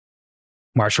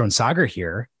Marshall and Saagar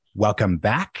here. Welcome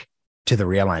back to the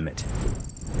Realignment.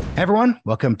 Hey everyone,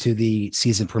 welcome to the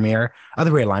season premiere of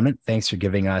the Realignment. Thanks for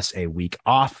giving us a week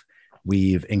off.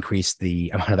 We've increased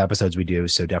the amount of episodes we do,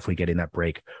 so definitely getting that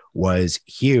break was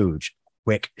huge.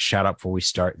 Quick shout out before we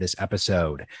start this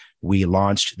episode. We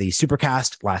launched the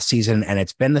Supercast last season, and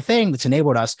it's been the thing that's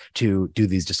enabled us to do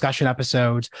these discussion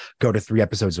episodes, go to 3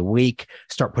 episodes a week,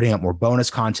 start putting out more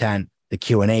bonus content, the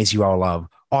Q&As you all love,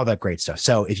 all that great stuff.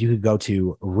 So if you could go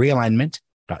to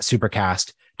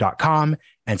realignment.supercast.com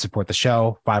and support the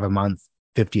show, $5 a month,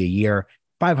 $50 a year,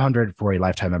 $500 for a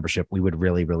lifetime membership, we would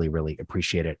really, really, really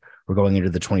appreciate it. We're going into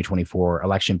the 2024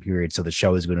 election period, so the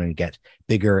show is going to get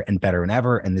bigger and better than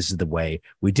ever, and this is the way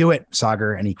we do it.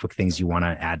 Saagar, any quick things you want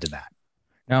to add to that?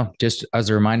 No, just as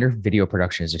a reminder, video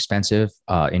production is expensive.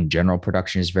 In general,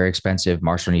 production is very expensive.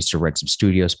 Marshall needs to rent some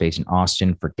studio space in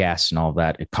Austin for guests and all of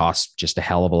that. It costs just a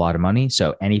hell of a lot of money.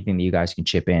 So anything that you guys can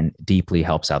chip in deeply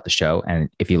helps out the show. And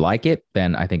if you like it,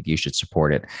 then I think you should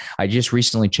support it. I just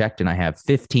recently checked and I have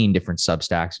 15 different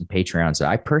Substacks and Patreons that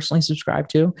I personally subscribe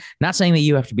to. Not saying that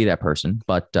you have to be that person,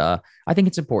 but I think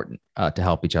it's important to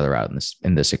help each other out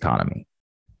in this economy.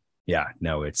 Yeah,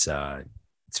 no, it's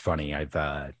funny. I've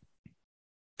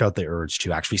felt the urge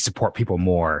to actually support people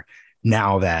more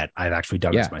now that I've actually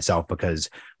done this myself, because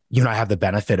I have the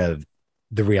benefit of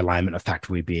the realignment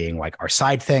effectively being like our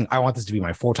side thing. I want this to be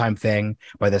my full-time thing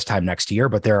by this time next year,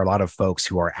 but there are a lot of folks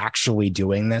who are actually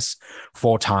doing this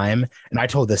full-time. And I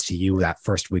told this to you that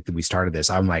first week that we started this.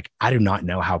 I'm like, I do not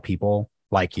know how people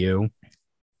like you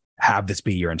have this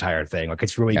be your entire thing. Like,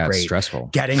 it's really great. It's stressful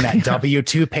getting that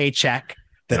W-2 paycheck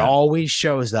that always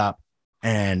shows up,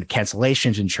 and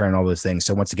cancellations and churn, all those things.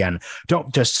 So once again,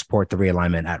 don't just support the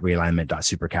Realignment at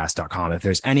realignment.supercast.com. If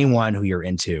there's anyone who you're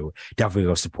into, definitely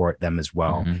go support them as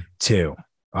well, too.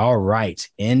 All right,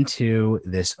 into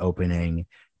this opening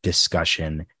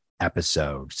discussion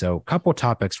episode. So a couple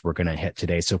topics we're going to hit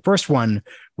today. So first one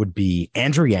would be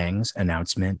Andrew Yang's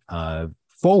announcement of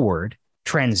forward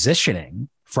transitioning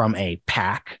from a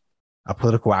PAC, a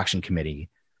political action committee,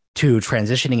 to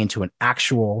transitioning into an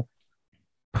actual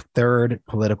third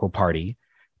political party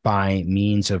by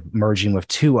means of merging with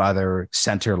 2 other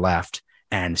center-left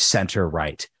and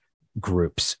center-right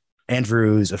groups.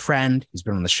 Andrew's a friend. He's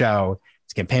been on the show.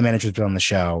 His campaign manager's been on the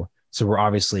show. So we're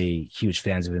obviously huge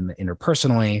fans of him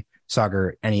interpersonally.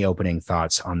 Saagar, any opening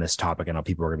thoughts on this topic? I know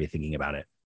people are going to be thinking about it.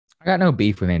 I got no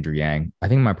beef with Andrew Yang. I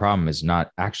think my problem is not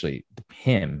actually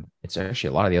him. It's actually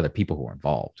a lot of the other people who are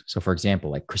involved. So, for example,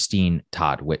 like Christine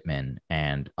Todd Whitman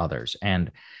and others.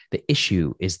 And the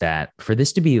issue is that for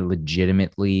this to be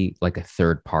legitimately like a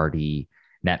third party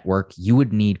network, you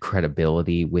would need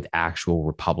credibility with actual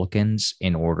Republicans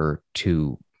in order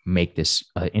to make this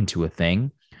into a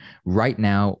thing. Right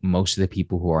now, most of the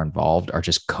people who are involved are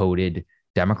just coded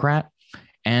Democrat.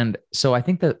 And so I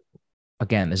think that,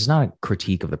 again, this is not a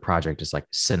critique of the project. It's like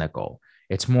cynical.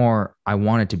 It's more, I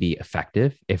want it to be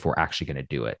effective if we're actually going to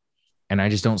do it. And I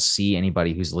just don't see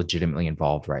anybody who's legitimately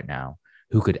involved right now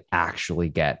who could actually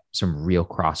get some real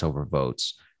crossover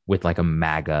votes with like a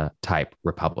MAGA type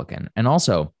Republican. And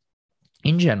also,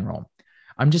 in general,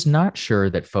 I'm just not sure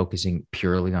that focusing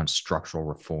purely on structural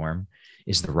reform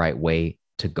is the right way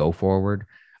to go forward.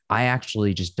 I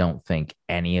actually just don't think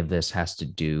any of this has to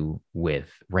do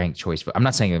with ranked choice. I'm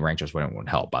not saying that ranked choice voting won't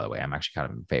help, by the way. I'm actually kind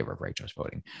of in favor of ranked choice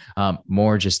voting.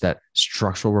 More just that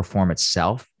structural reform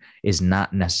itself is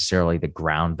not necessarily the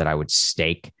ground that I would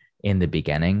stake in the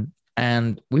beginning.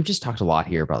 And we've just talked a lot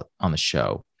here about on the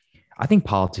show. I think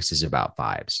politics is about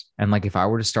vibes. And like, if I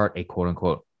were to start a quote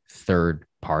unquote third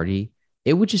party,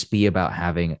 it would just be about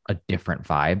having a different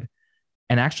vibe.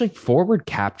 And actually, Forward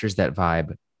captures that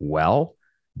vibe well.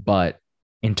 But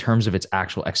in terms of its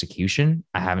actual execution,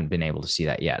 I haven't been able to see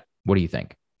that yet. What do you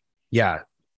think? Yeah,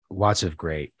 lots of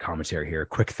great commentary here.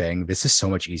 Quick thing. This is so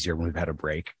much easier when we've had a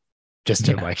break. Just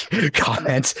to like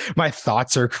comment. My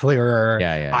thoughts are clearer.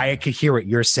 I could hear what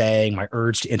you're saying. My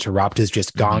urge to interrupt is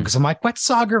just gone because I'm like, what's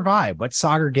Saagar vibe? Let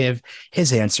Saagar give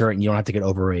his answer and you don't have to get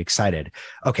overly excited.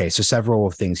 Okay, so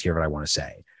several things here that I want to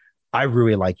say. I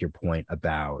really like your point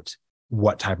about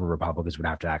what type of Republicans would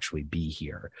have to actually be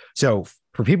here. So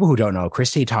for people who don't know,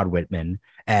 Christine Todd Whitman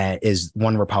is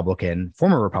one Republican,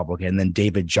 former Republican, then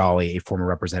David Jolly, a former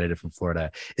representative from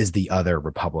Florida, is the other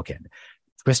Republican.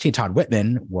 Christine Todd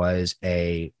Whitman was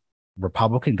a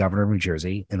Republican governor of New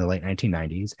Jersey in the late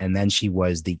 1990s, and then she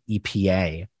was the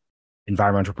EPA,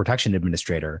 Environmental Protection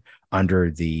Administrator,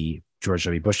 under the George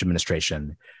W. Bush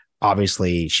administration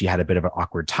Obviously, she had a bit of an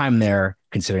awkward time there,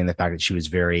 considering the fact that she was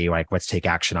very like, let's take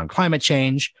action on climate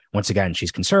change. Once again,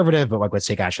 she's conservative, but like, let's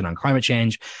take action on climate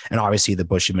change. And obviously, the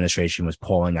Bush administration was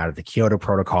pulling out of the Kyoto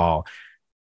Protocol.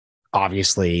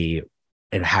 Obviously,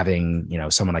 and having,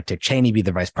 someone like Dick Cheney be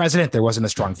the vice president, there wasn't a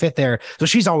strong fit there. So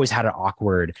she's always had an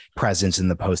awkward presence in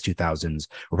the post-2000s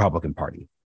Republican Party.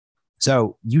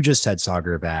 So you just said,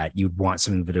 Saagar, that you'd want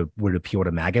something that would appeal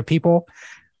to MAGA people.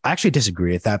 I actually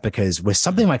disagree with that, because with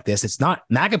something like this, it's not,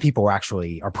 MAGA people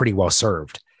are pretty well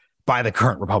served by the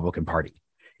current Republican Party.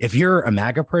 If you're a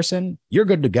MAGA person, you're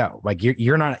good to go. Like you're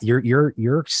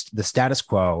the status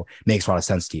quo makes a lot of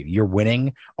sense to you. You're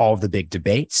winning all of the big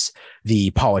debates.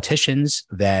 The politicians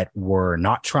that were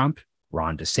not Trump,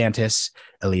 Ron DeSantis,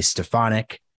 Elise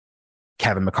Stefanik,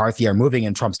 Kevin McCarthy, are moving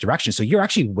in Trump's direction. So you're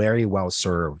actually very well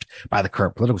served by the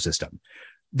current political system.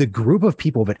 The group of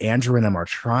people that Andrew and them are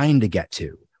trying to get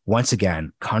to, once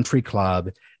again, country club,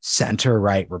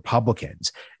 center-right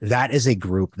Republicans, that is a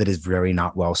group that is very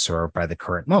not well served by the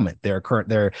current moment.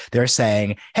 They're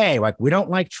saying, hey, like, we don't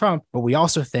like Trump, but we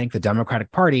also think the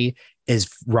Democratic Party is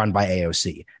run by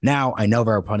AOC. Now, I know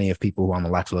there are plenty of people who on the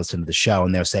left listen to the show,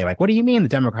 and they'll say, like, what do you mean the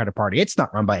Democratic Party? It's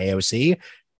not run by AOC.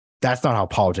 That's not how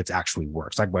politics actually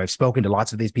works. Like, I've spoken to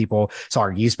lots of these people.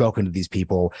 Sorry, you've spoken to these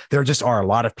people. There just are a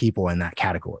lot of people in that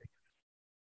category.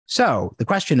 So the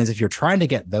question is, if you're trying to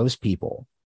get those people,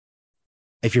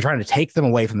 if you're trying to take them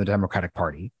away from the Democratic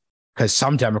Party, because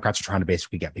some Democrats are trying to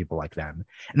basically get people like them,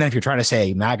 and then if you're trying to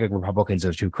say MAGA Republicans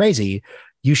are too crazy,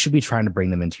 you should be trying to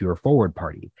bring them into your forward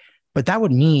party. But that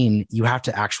would mean you have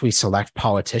to actually select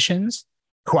politicians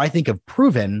who I think have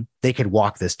proven they could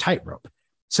walk this tightrope.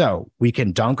 So we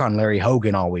can dunk on Larry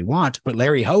Hogan all we want, but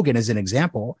Larry Hogan is an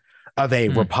example of a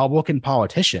Republican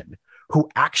politician who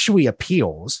actually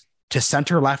appeals to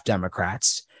center-left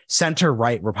Democrats,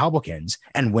 center-right Republicans,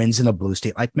 and wins in a blue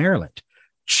state like Maryland.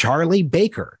 Charlie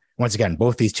Baker, once again,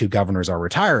 both these two governors are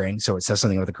retiring, so it says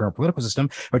something about the current political system,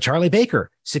 but Charlie Baker,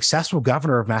 successful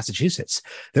governor of Massachusetts.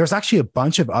 There's actually a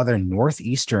bunch of other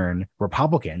Northeastern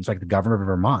Republicans, like the governor of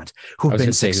Vermont, who've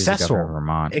been successful.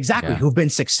 Vermont. Exactly, yeah. Who've been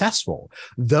successful.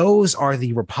 Those are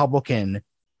the Republican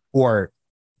or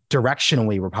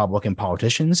directionally Republican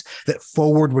politicians that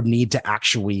forward would need to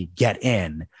actually get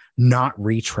in, not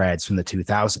retreads from the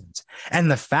 2000s.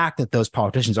 And the fact that those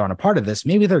politicians aren't a part of this,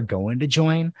 maybe they're going to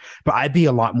join, but I'd be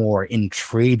a lot more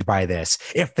intrigued by this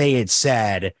if they had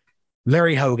said,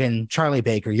 Larry Hogan, Charlie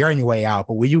Baker, you're on your way out,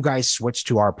 but will you guys switch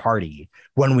to our party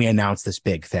when we announce this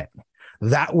big thing?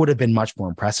 That would have been much more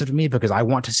impressive to me, because I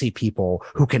want to see people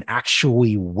who can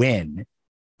actually win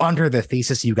under the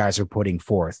thesis you guys are putting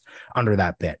forth under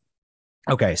that bit.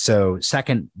 Okay, so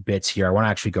second bits here, I want to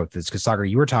actually go through this, because Saagar,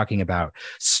 you were talking about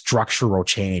structural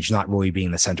change not really being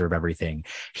the center of everything.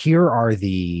 Here are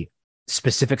the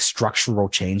specific structural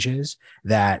changes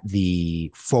that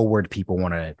the forward people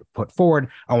want to put forward.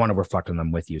 I want to reflect on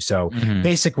them with you. So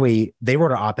basically, they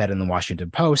wrote an op-ed in the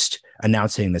Washington Post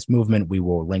announcing this movement. We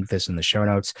will link this in the show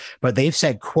notes, but they've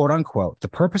said, quote unquote, the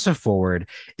purpose of Forward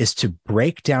is to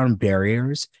break down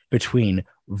barriers between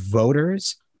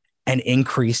voters and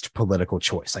increased political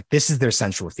choice. Like, this is their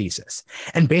central thesis.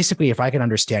 And basically, if I can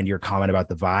understand your comment about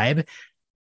the vibe,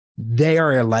 they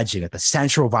are alleging that the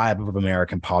central vibe of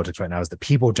American politics right now is that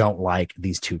people don't like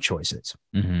these two choices.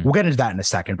 We'll get into that in a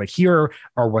second, but here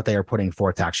are what they are putting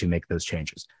forth to actually make those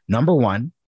changes. Number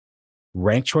one,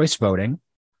 ranked choice voting.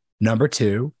 Number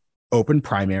two, open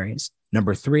primaries.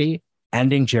 Number three,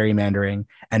 ending gerrymandering.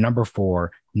 And number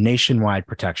four, nationwide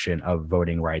protection of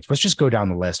voting rights. Let's just go down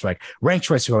the list. Like, ranked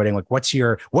choice voting, like,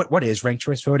 what is ranked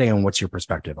choice voting, and what's your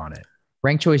perspective on it?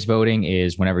 Ranked choice voting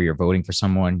is whenever you're voting for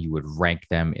someone, you would rank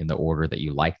them in the order that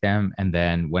you like them. And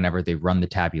then whenever they run the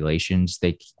tabulations,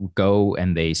 they go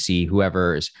and they see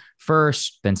whoever is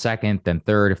first, then second, then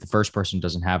third. If the first person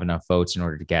doesn't have enough votes in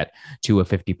order to get to a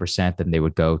 50%, then they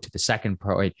would go to the second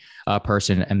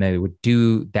person, and they would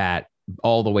do that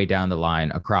all the way down the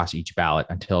line across each ballot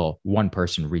until one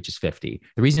person reaches 50.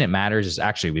 The reason it matters is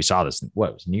actually we saw this,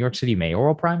 what was New York City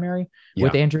mayoral primary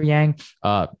with Andrew Yang,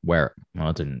 where,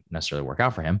 well, it didn't necessarily work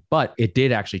out for him, but it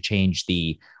did actually change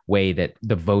the way that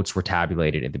the votes were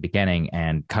tabulated at the beginning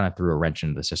and kind of threw a wrench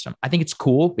into the system. I think it's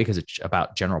cool because it's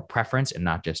about general preference and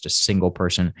not just a single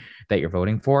person that you're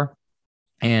voting for.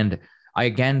 And I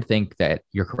again think that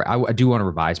you're correct. I do want to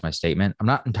revise my statement. I'm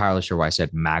not entirely sure why I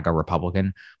said MAGA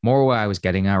Republican. More what I was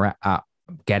getting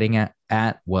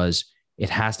at was it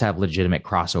has to have legitimate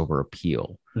crossover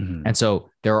appeal. And so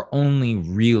there are only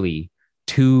really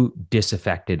two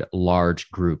disaffected large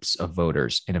groups of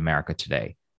voters in America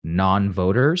today: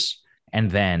 non-voters, and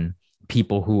then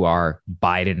people who are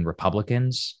Biden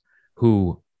Republicans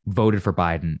who voted for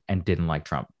Biden and didn't like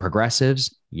Trump.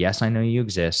 Progressives, yes, I know you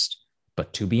exist,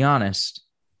 but to be honest,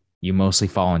 you mostly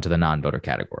fall into the non-voter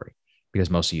category because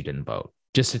most of you didn't vote.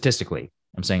 Just statistically,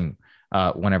 I'm saying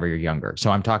whenever you're younger.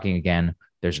 So I'm talking again,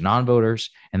 there's non-voters,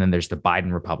 and then there's the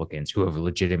Biden Republicans who have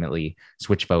legitimately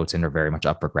switched votes and are very much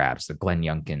up for grabs, the Glenn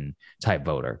Youngkin type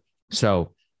voter.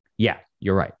 So yeah,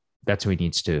 you're right. That's who he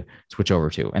needs to switch over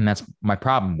to. And that's my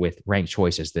problem with ranked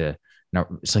choice is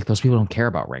it's like those people don't care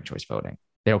about ranked choice voting.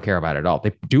 They don't care about it at all.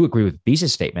 They do agree with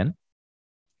Beese's statement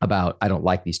about, I don't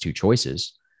like these two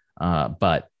choices,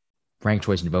 but ranked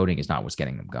choice and voting is not what's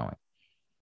getting them going.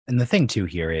 And the thing too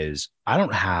here is I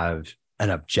don't have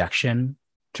an objection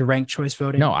to ranked choice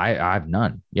voting. No, I have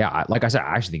none. Yeah. Like I said,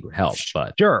 I actually think it would help,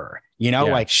 but sure.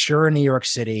 Like sure, New York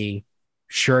City,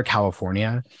 sure,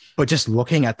 California, but just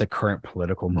looking at the current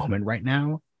political moment right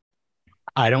now,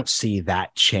 I don't see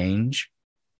that change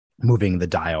moving the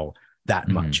dial that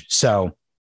much. So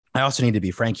I also need to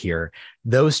be frank here.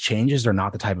 Those changes are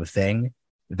not the type of thing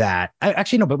that but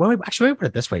let me put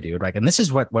it this way, dude. Like, and this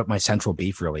is what my central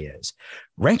beef really is.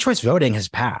 Ranked choice voting has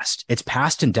passed. It's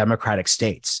passed in Democratic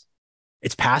states.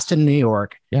 It's passed in New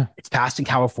York. Yeah. It's passed in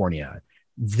California.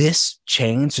 This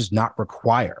change does not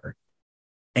require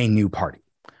a new party.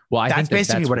 Well, I think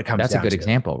basically what it comes down to. That's a good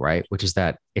example, right? Which is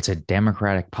that it's a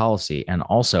Democratic policy. And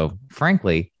also,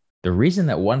 frankly, the reason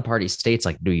that one party states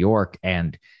like New York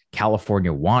and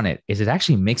California want it is it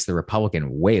actually makes the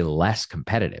Republican way less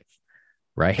competitive,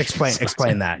 right?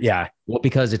 Explain that. Yeah. Well,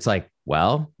 because it's like,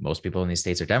 well, most people in these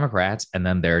states are Democrats, and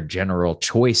then their general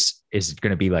choice is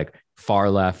going to be like far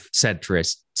left,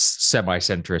 centrist,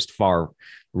 semi-centrist, far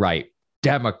right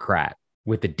Democrat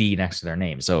with the D next to their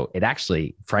name. So it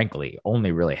actually, frankly,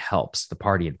 only really helps the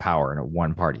party in power in a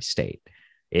one-party state.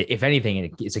 If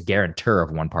anything, it's a guarantor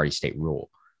of one-party state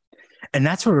rule. And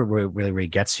that's where it really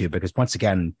gets to, because once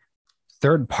again,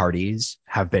 third parties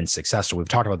have been successful. We've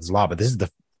talked about this a lot, but this is the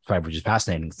part which is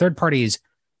fascinating. Third parties,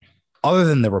 other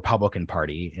than the Republican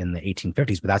Party in the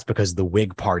 1850s, but that's because the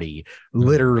Whig Party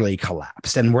literally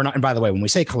collapsed. And by the way, when we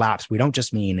say collapse, we don't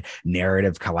just mean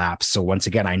narrative collapse. So once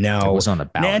again, I know it was on the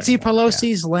ballot Nancy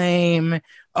Pelosi's lame.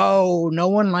 Oh, no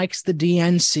one likes the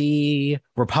DNC.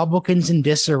 Republicans in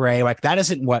disarray. Like, that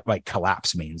isn't what like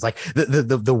collapse means. Like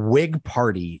the Whig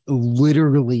Party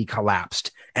literally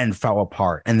collapsed and fell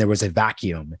apart. And there was a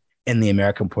vacuum in the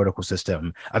American political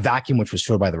system, a vacuum which was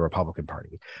filled by the Republican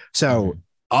Party. So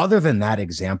other than that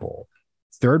example,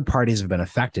 third parties have been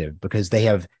effective because they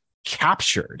have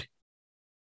captured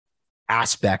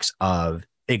aspects of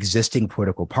existing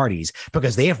political parties,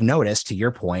 because they have noticed, to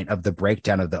your point of the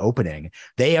breakdown of the opening,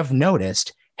 they have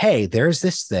noticed, hey, there's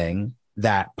this thing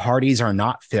that parties are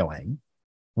not filling.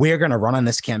 We're going to run on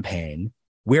this campaign.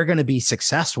 We're going to be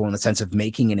successful in the sense of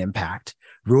making an impact,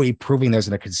 really proving there's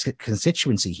a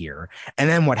constituency here. And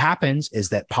then what happens is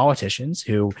that politicians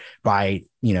who, by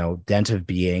dint of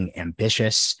being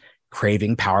ambitious,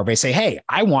 craving power, they say, hey,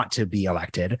 I want to be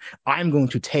elected. I'm going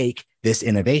to take this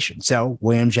innovation. So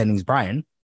William Jennings Bryan,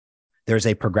 there's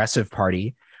a progressive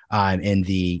party in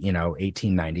the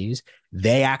 1890s.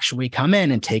 They actually come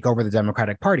in and take over the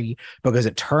Democratic Party because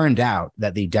it turned out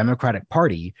that the Democratic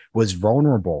Party was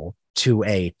vulnerable to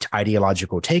a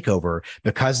ideological takeover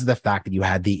because of the fact that you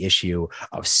had the issue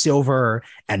of silver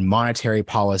and monetary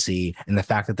policy, and the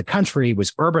fact that the country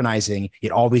was urbanizing,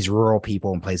 yet all these rural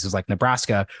people in places like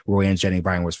Nebraska, where William Jennings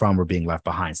Bryan was from, were being left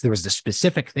behind. So there was this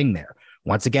specific thing there.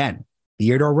 Once again,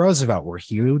 Theodore Roosevelt, we're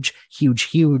huge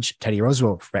Teddy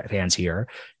Roosevelt fans here.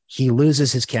 He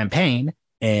loses his campaign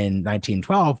in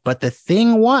 1912, but the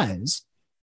thing was,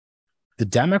 the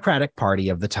Democratic Party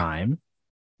of the time,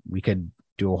 we could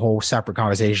do a whole separate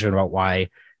conversation about why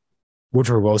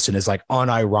Woodrow Wilson is like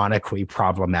unironically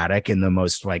problematic in the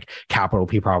most like capital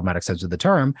P problematic sense of the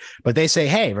term. But they say,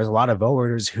 hey, there's a lot of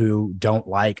voters who don't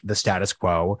like the status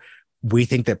quo. We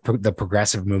think that the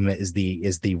progressive movement is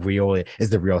the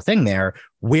real thing there.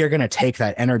 We're going to take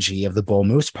that energy of the Bull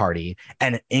Moose Party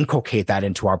and inculcate that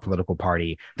into our political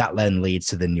party. That then leads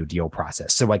to the New Deal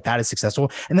process. So like that is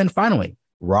successful. And then finally,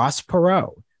 Ross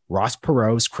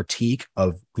Perot's critique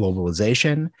of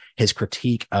globalization, his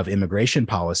critique of immigration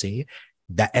policy,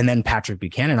 and then Patrick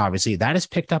Buchanan, obviously, that is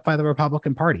picked up by the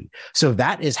Republican Party. So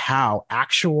that is how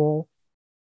actual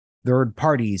third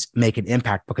parties make an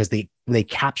impact, because they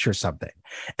capture something.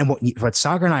 And what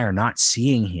Saagar and I are not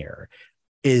seeing here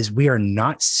is we are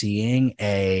not seeing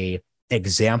a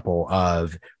example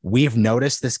of, we've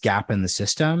noticed this gap in the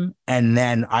system, and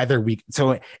then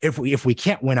if we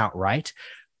can't win outright,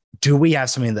 do we have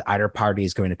something that either party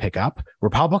is going to pick up?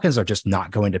 Republicans are just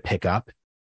not going to pick up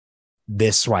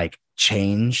this like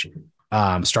change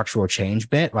structural change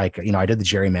bit. Like, I did the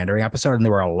gerrymandering episode, and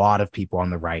there were a lot of people on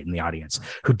the right in the audience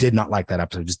who did not like that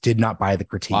episode, just did not buy the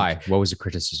critique. Why? What was the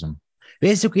criticism?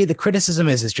 Basically, the criticism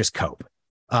is just cope.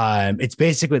 It's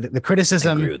basically the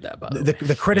criticism. I agree with that, by the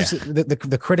way.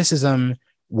 The criticism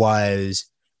was,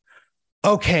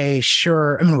 okay,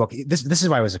 sure. I mean, look, this is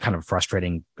why it was a kind of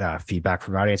frustrating feedback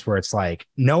from the audience, where it's like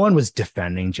no one was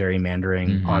defending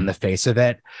gerrymandering on the face of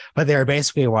it, but they were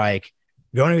basically like,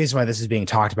 the only reason why this is being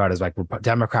talked about is like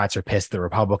Democrats are pissed that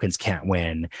Republicans can't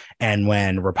win. And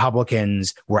when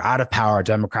Republicans were out of power,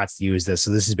 Democrats use this.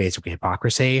 So this is basically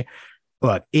hypocrisy.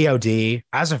 Look, EOD,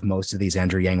 as of most of these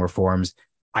Andrew Yang reforms,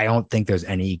 I don't think there's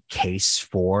any case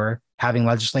for having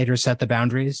legislators set the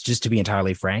boundaries, just to be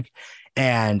entirely frank.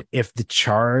 And if the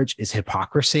charge is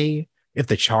hypocrisy, if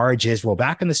the charge is, well,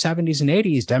 back in the 70s and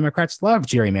 80s, Democrats loved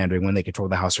gerrymandering when they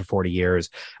controlled the House for 40 years,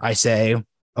 I say,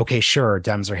 okay, sure,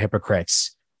 Dems are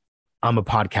hypocrites. I'm a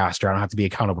podcaster. I don't have to be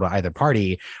accountable to either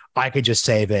party. I could just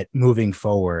say that moving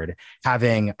forward,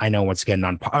 I know once again,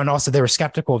 and also they were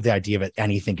skeptical of the idea that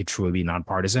anything could truly be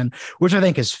nonpartisan, which I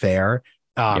think is fair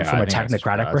from a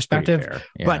technocratic perspective.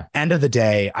 Yeah. But end of the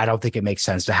day, I don't think it makes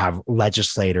sense to have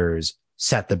legislators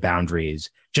set the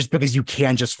boundaries just because you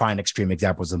can just find extreme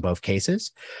examples in both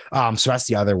cases. So that's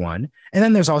the other one. And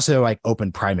then there's also like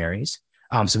open primaries.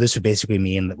 So this would basically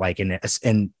mean that like and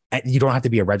you don't have to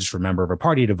be a registered member of a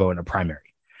party to vote in a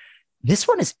primary. This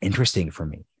one is interesting for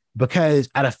me because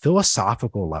at a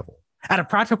philosophical level, at a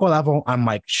practical level, I'm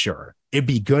like, sure, it'd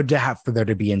be good to have for there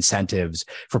to be incentives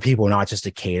for people not just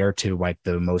to cater to like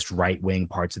the most right-wing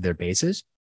parts of their bases.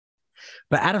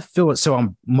 But at a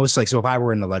so if I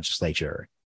were in the legislature,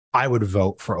 I would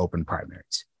vote for open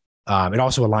primaries. It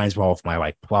also aligns well with my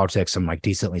like politics. I'm like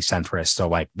decently centrist. So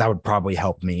like that would probably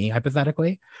help me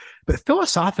hypothetically. But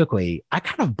philosophically, I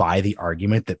kind of buy the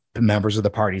argument that the members of the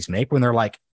parties make when they're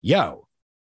like, yo,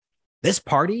 this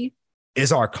party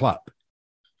is our club.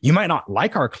 You might not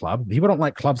like our club. People don't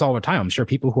like clubs all the time. I'm sure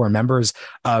people who are members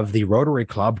of the Rotary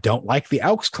Club don't like the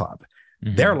Elks Club.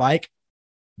 They're like,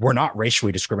 we're not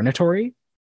racially discriminatory.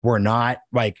 We're not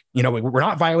like, we're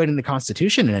not violating the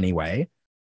Constitution in any way.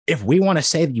 If we want to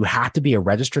say that you have to be a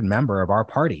registered member of our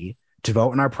party to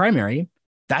vote in our primary,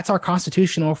 that's our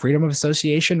constitutional freedom of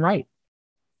association right.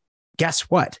 Guess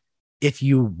what? If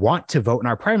you want to vote in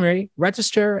our primary,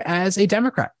 register as a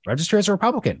Democrat, register as a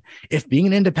Republican. If being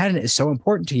an independent is so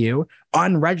important to you,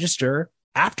 unregister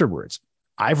afterwards.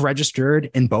 I've registered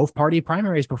in both party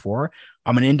primaries before.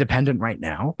 I'm an independent right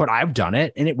now, but I've done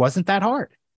it and it wasn't that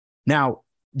hard. Now,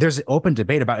 there's an open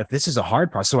debate about if this is a hard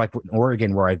process. So like in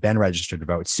Oregon, where I've been registered to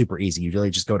vote, it's super easy. You really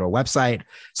just go to a website,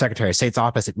 Secretary of State's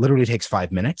office. It literally takes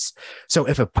 5 minutes. So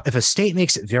if a state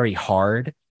makes it very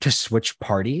hard to switch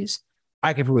parties,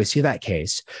 I could really see that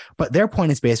case. But their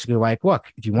point is basically like, look,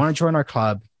 if you want to join our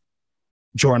club,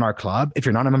 join our club. If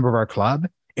you're not a member of our club,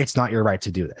 it's not your right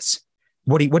to do this.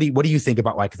 What do you think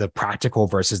about like the practical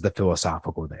versus the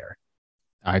philosophical there?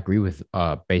 I agree with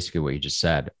basically what you just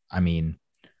said. I mean,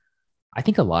 I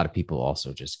think a lot of people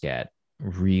also just get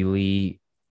really,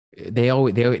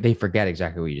 they forget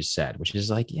exactly what you just said, which is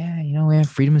like, yeah, we have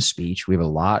freedom of speech. We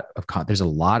have there's a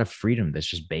lot of freedom that's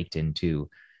just baked into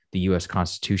the U.S.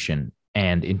 Constitution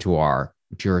and into our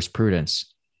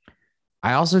jurisprudence.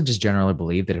 I also just generally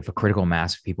believe that if a critical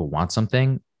mass of people want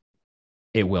something,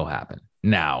 it will happen.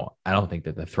 Now, I don't think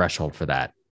that the threshold for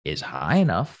that is high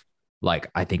enough. Like,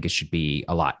 I think it should be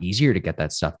a lot easier to get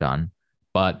that stuff done.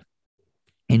 But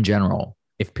in general,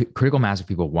 if critical mass of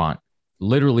people want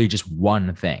literally just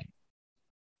one thing,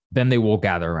 then they will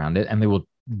gather around it and they will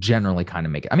generally kind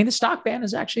of make it. I mean, the stock ban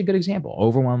is actually a good example.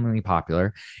 Overwhelmingly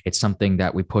popular. It's something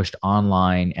that we pushed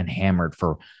online and hammered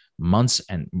for months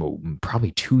and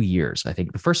probably 2 years. I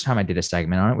think the first time I did a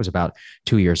segment on it was about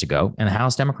 2 years ago. And the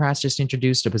House Democrats just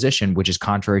introduced a position which is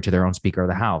contrary to their own Speaker of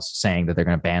the House, saying that they're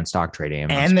going to ban stock trading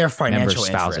and their financial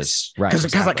spouses. Right. Because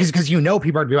people are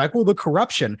going to be like, well, the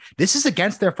corruption, this is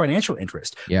against their financial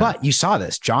interest. Yeah. But you saw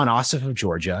this. John Ossoff of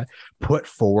Georgia put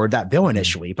forward that bill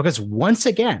initially because once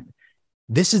again,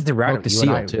 this is the route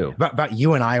about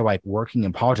you and I like working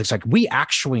in politics. Like we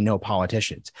actually know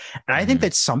politicians. And I think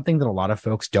that's something that a lot of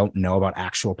folks don't know about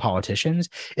actual politicians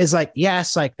is like,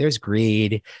 yes, like there's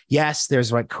greed. Yes,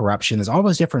 there's like corruption. There's all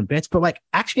those different bits. But like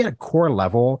actually at a core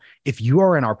level, if you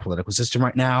are in our political system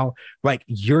right now, like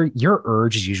your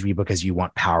urge is usually because you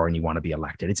want power and you want to be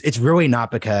elected. It's really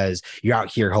not because you're out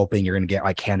here hoping you're going to get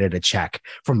like handed a check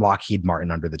from Lockheed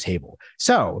Martin under the table.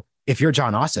 So if you're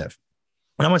John Ossoff,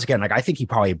 and once again, like I think he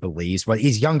probably believes, but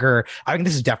he's younger. I think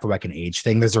this is definitely like an age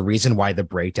thing. There's a reason why the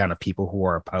breakdown of people who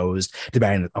are opposed to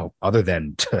banning, other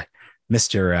than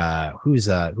who's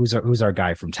our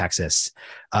guy from Texas,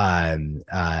 Dan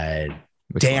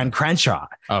Crenshaw.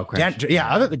 Oh, Crenshaw. Dan,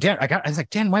 yeah. Other than Dan, I was like,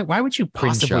 Dan, why would you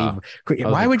possibly,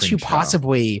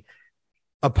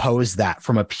 oppose that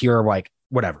from a pure, like,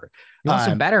 whatever? He wants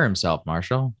to better himself,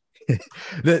 Marshall.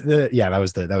 That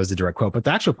was the direct quote. But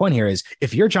the actual point here is,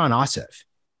 if you're John Ossoff,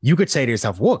 you could say to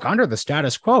yourself, look, under the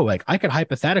status quo, like, I could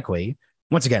hypothetically,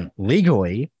 once again,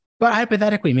 legally, but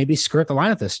hypothetically, maybe skirt the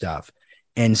line of this stuff.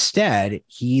 Instead,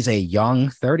 he's a young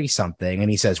 30-something, and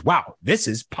he says, wow, this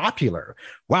is popular.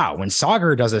 Wow, when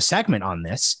Saagar does a segment on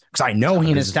this, because I know he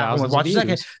and his staff watch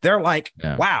it, they're like,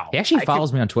 wow. He actually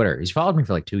follows me on Twitter. He's followed me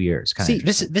for like 2 years. See,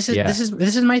 this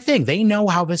is my thing. They know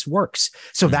how this works.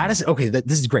 So that is okay.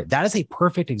 This is great. That is a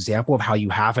perfect example of how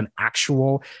you have an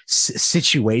actual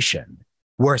situation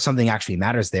where something actually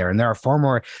matters there. And there are far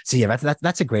more. So yeah,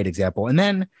 that's a great example. And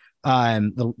then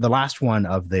the last one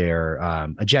of their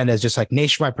agenda is just like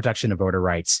nationwide protection of voter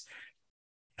rights.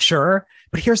 Sure,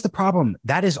 but here's the problem: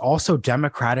 that is also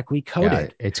democratically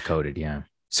coded. Yeah, it's coded, yeah.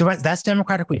 So that's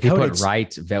democratically if you coded. Put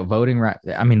rights, voting right.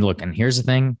 I mean, look, and here's the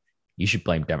thing: you should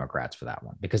blame Democrats for that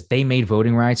one, because they made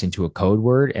voting rights into a code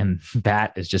word, and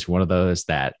that is just one of those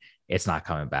that it's not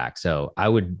coming back. So I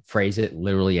would phrase it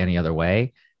literally any other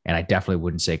way, and I definitely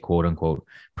wouldn't say "quote unquote"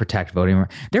 protect voting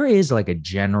rights. There is like a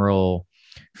general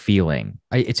feeling,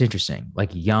 it's interesting, like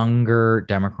younger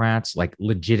Democrats like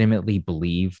legitimately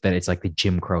believe that it's like the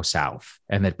Jim Crow South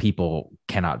and that people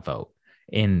cannot vote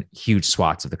in huge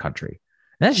swaths of the country.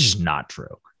 And that's just not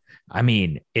true. I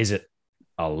mean, is it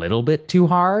a little bit too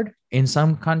hard in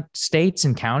some states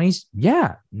and counties?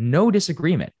 Yeah, no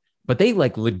disagreement. But they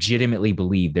like legitimately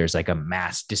believe there's like a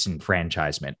mass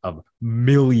disenfranchisement of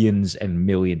millions and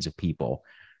millions of people.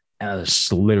 And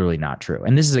it's literally not true.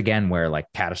 And this is, again, where like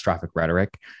catastrophic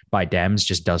rhetoric by Dems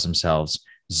just does themselves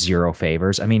zero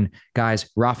favors. I mean, guys,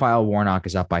 Raphael Warnock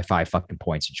is up by 5 fucking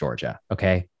points in Georgia.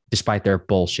 Okay. Despite their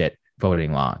bullshit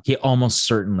voting law, he almost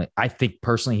certainly, I think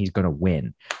personally, he's going to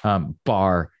win,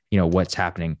 bar, what's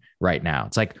happening right now.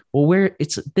 It's like, well,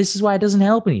 this is why it doesn't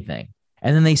help anything.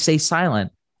 And then they stay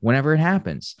silent whenever it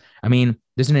happens. I mean,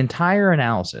 there's an entire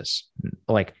analysis,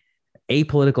 like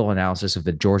apolitical analysis of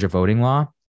the Georgia voting law,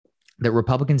 that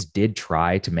Republicans did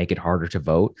try to make it harder to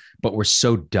vote, but were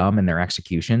so dumb in their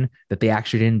execution that they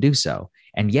actually didn't do so.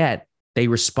 And yet they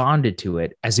responded to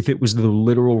it as if it was the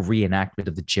literal reenactment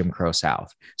of the Jim Crow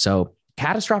South. So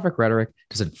catastrophic rhetoric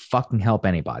doesn't fucking help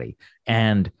anybody.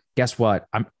 And guess what?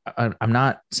 I'm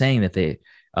not saying that the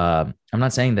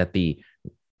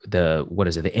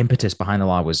impetus behind the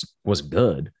law was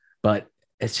good, but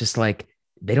it's just like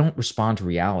they don't respond to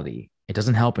reality. It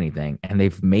doesn't help anything. And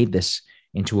they've made this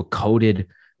into a coded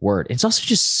word. It's also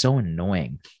just so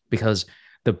annoying because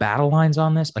the battle lines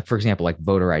on this, like, for example, like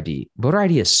voter ID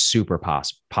is super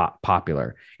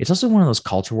popular. It's also one of those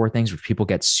culture war things which people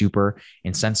get super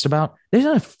incensed about. There's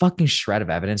not a fucking shred of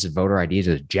evidence that voter ID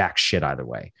is jack shit either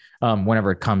way.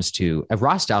 Whenever it comes to,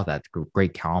 Ross Stout had a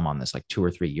great column on this like 2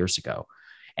 or 3 years ago.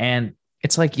 And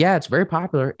it's like, yeah, it's very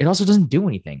popular. It also doesn't do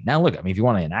anything. Now, look, I mean, if you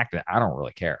want to enact it, I don't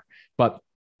really care. But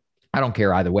I don't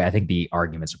care either way. I think the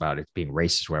arguments about it being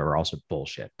racist or whatever are also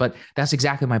bullshit. But that's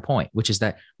exactly my point, which is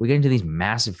that we get into these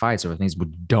massive fights over things which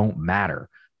don't matter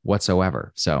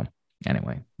whatsoever. So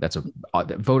anyway,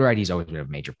 voter ID has always been a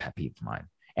major pet peeve of mine.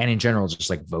 And in general, just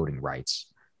like voting rights.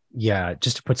 Yeah,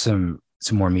 just to put some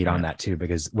more meat on that too,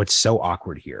 because what's so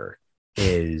awkward here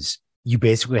is you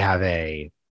basically have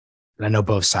and I know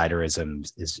both siderism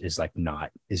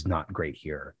is not great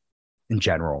here in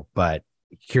general, but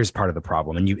here's part of the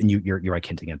problem, and you're like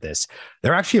hinting at this.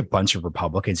 There are actually a bunch of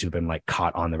Republicans who've been like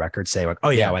caught on the record saying like, oh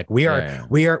yeah, like we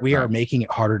are making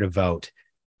it harder to vote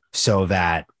so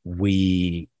that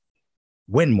we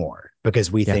win more because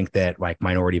we think that like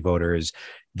minority voters,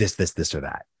 this or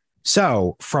that.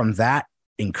 So from that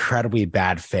incredibly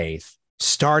bad faith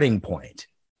starting point,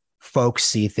 folks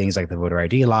see things like the voter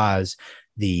ID laws,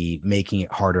 the making it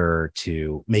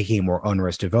more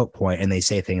onerous to vote point, and they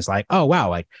say things like, oh wow,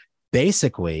 like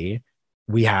basically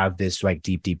we have this like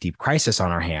deep crisis on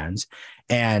our hands.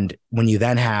 And when you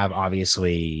then have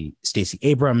obviously Stacey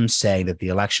Abrams saying that the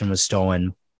election was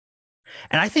stolen,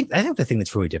 and I think the thing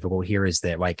that's really difficult here is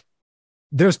that like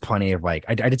there's plenty of like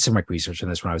I did some like research on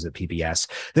this when I was at PBS.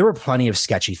 There were plenty of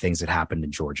sketchy things that happened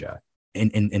in Georgia in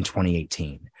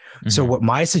 2018. Mm-hmm. So what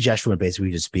my suggestion would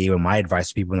basically just be, when my advice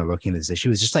to people when they're looking at this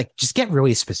issue is just get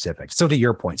really specific. So to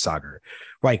your point, Saagar,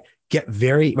 like get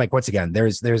very like once again,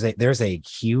 there's a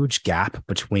huge gap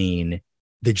between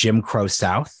the Jim Crow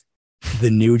South,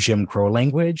 the new Jim Crow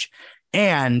language,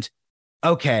 and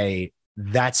okay,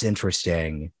 that's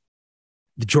interesting.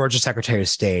 the Georgia Secretary of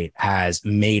State has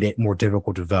made it more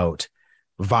difficult to vote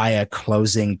via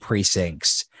closing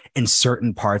precincts in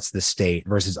certain parts of the state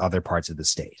versus other parts of the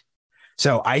state.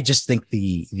 So I just think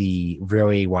the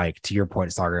really, like, to your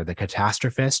point, Saagar, the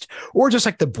catastrophist or just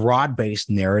like the broad-based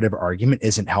narrative argument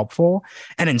isn't helpful.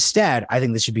 And instead, I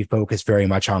think this should be focused very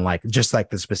much on like just like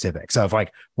the specifics of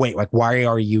like, wait, like, why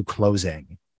are you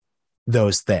closing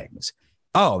those things?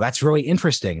 Oh, that's really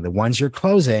interesting. The ones you're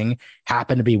closing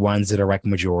happen to be ones that are like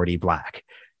majority Black.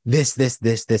 This,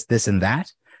 and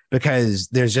that. Because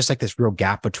there's just like this real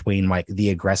gap between like the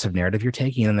aggressive narrative you're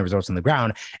taking and the results on the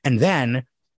ground. And then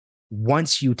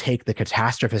once you take the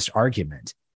catastrophist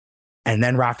argument and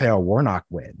then Raphael Warnock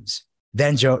wins,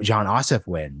 then John Ossoff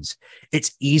wins,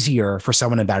 it's easier for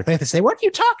someone in bad faith to say, what are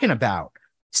you talking about?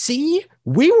 See,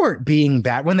 we weren't being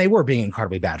bad when they were being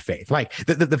incredibly bad faith. Like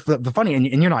the funny, and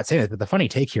you're not saying it, but the funny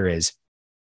take here is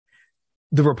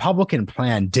the Republican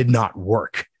plan did not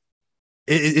work.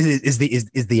 Is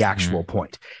the actual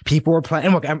point. People are playing,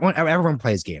 and look, everyone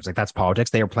plays games. Like, that's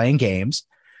politics. They are playing games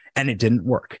and it didn't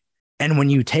work. And when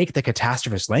you take the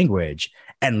catastrophist language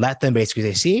and let them basically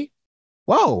say, see,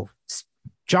 whoa,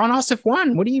 John Ossoff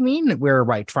won. What do you mean that we're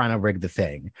like trying to rig the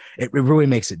thing? It really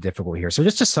makes it difficult here. So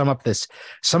just to sum up this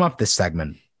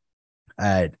segment,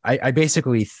 I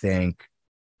basically think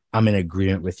I'm in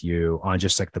agreement with you on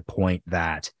just like the point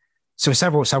that, so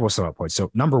several points.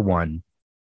 So number one,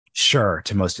 sure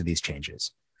to most of these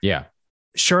changes. Yeah.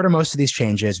 Sure to most of these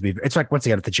changes. It's like, once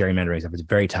again, with the gerrymandering stuff, it's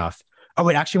very tough. Oh,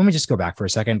 wait, actually, let me just go back for a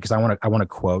second, because I want to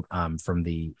quote from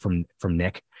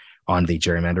Nick on the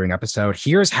gerrymandering episode.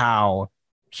 Here's how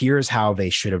they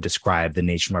should have described the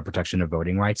nationwide protection of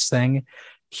voting rights thing.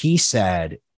 He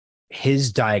said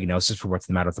his diagnosis for what's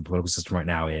the matter with the political system right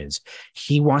now is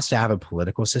he wants to have a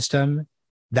political system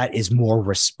that is more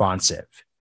responsive.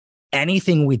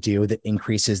 Anything we do that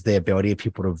increases the ability of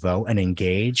people to vote and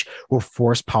engage will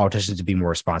force politicians to be more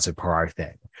responsive per our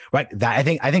thing. Right. That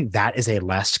I think that is a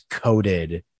less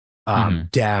coded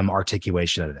Dem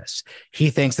articulation of this. He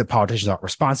thinks that politicians aren't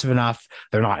responsive enough.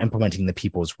 They're not implementing the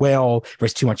people's will.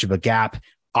 There's too much of a gap.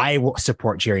 I will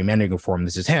support gerrymandering reform.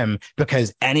 This is him,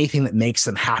 because anything that makes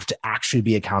them have to actually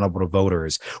be accountable to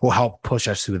voters will help push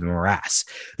us through the morass.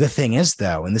 The thing is,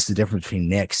 though, and this is the difference between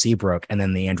Nick Seabrook and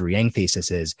then the Andrew Yang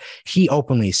thesis, is he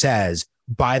openly says,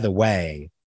 by the way,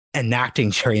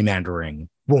 enacting gerrymandering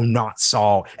will not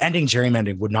solve, ending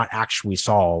gerrymandering would not actually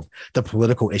solve the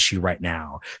political issue right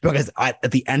now, because at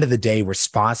the end of the day,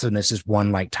 responsiveness is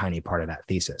one like tiny part of that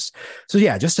thesis. So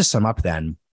yeah, just to sum up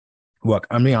then, look,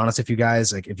 I'm being honest with you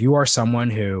guys. Like, if you are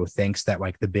someone who thinks that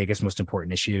like the biggest, most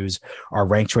important issues are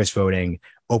ranked choice voting,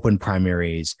 open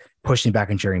primaries, pushing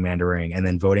back on gerrymandering, and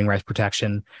then voting rights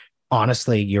protection,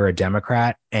 honestly, you're a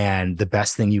Democrat. And the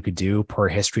best thing you could do per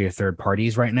history of third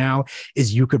parties right now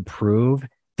is you could prove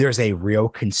there's a real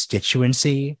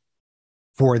constituency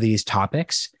for these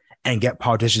topics and get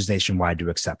politicians nationwide to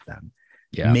accept them.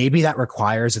 Yeah. Maybe that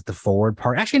requires that the Forward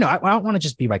Party, actually, no, I don't want to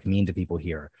just be like mean to people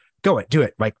here. Do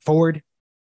it. Like, Forward,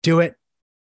 do it.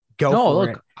 Go. No, look,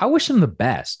 it. I wish them the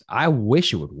best. I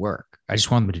wish it would work. I just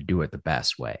want them to do it the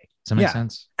best way. Does that make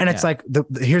sense? And it's like,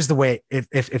 here's the way.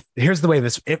 Here's the way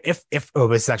this. This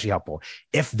is actually helpful.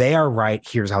 If they are right,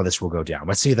 here's how this will go down.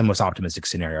 Let's see the most optimistic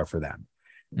scenario for them.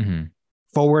 Mm-hmm.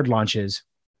 Forward launches.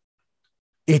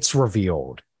 It's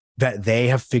revealed that they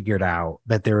have figured out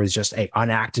that there is just a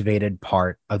unactivated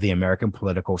part of the American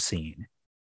political scene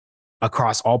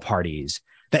across all parties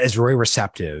that is very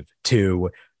receptive to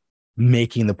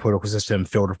making the political system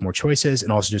filled with more choices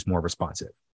and also just more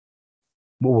responsive.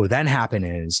 What will then happen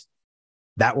is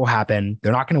that will happen.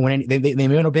 They're not going to win any. They may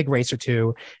win a big race or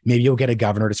two. Maybe you'll get a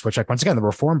governor to switch. Like, once again, the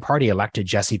Reform Party elected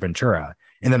Jesse Ventura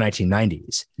in the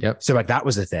 1990s. Yep. So like that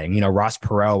was the thing. You know, Ross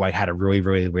Perot like had a really,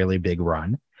 really, really big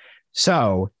run.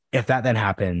 So if that then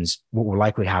happens, what will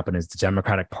likely happen is the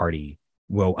Democratic Party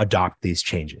will adopt these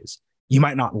changes. You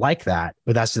might not like that,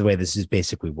 but that's the way this has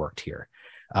basically worked here.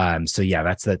 So yeah,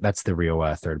 that's the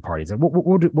real third parties.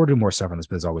 We'll do more stuff on this,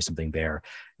 but there's always something there.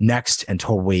 Next, and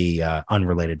totally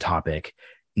unrelated topic,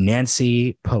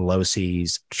 Nancy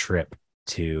Pelosi's trip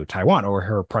to Taiwan, or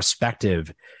her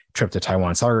prospective trip to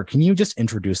Taiwan. Saagar, can you just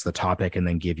introduce the topic and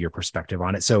then give your perspective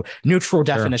on it? So neutral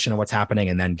definition of what's happening,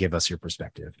 and then give us your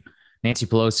perspective. Nancy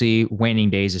Pelosi, waning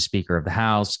days as Speaker of the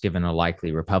House, given a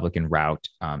likely Republican route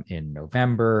in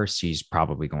November. She's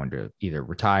probably going to either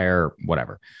retire or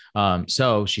whatever.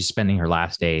 So she's spending her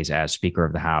last days as Speaker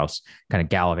of the House, kind of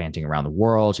gallivanting around the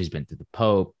world. She's been to the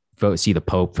Pope, see the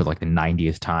Pope for like the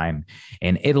 90th time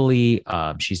in Italy.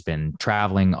 She's been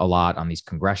traveling a lot on these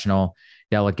congressional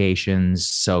delegations.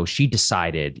 So she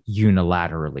decided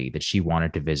unilaterally that she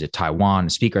wanted to visit Taiwan. The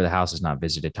Speaker of the House has not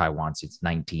visited Taiwan since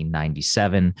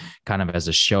 1997, kind of as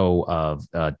a show of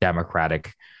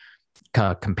democratic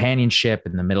companionship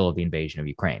in the middle of the invasion of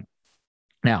Ukraine.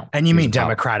 Now, and you mean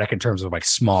democratic in terms of like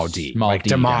small d, like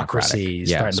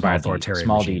democracies threatened by authoritarian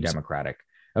small regimes. D democratic.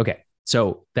 Okay,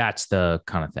 so that's the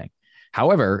kind of thing.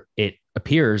 However, it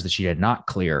appears that she did not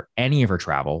clear any of her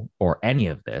travel or any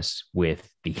of this with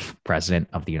the president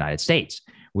of the United States,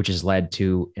 which has led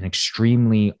to an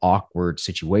extremely awkward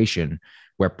situation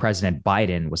where President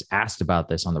Biden was asked about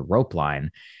this on the rope line,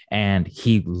 and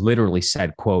he literally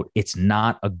said, quote, "It's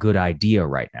not a good idea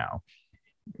right now,"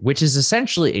 which is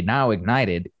essentially now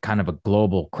ignited kind of a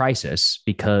global crisis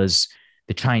because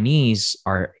the Chinese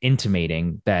are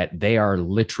intimating that they are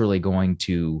literally going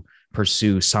to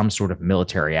pursue some sort of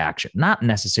military action, not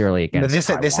necessarily against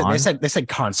Taiwan. They said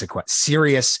consequence,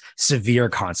 serious, severe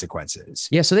consequences.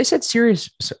 Yeah, so they said serious.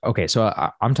 Okay, so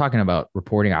I'm talking about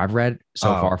reporting I've read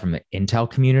so far from the intel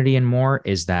community and more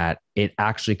is that it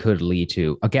actually could lead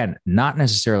to, again, not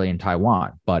necessarily in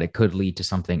Taiwan, but it could lead to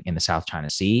something in the South China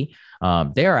Sea.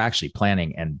 They are actually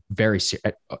planning and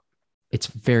it's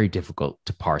very difficult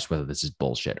to parse whether this is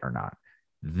bullshit or not.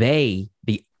 The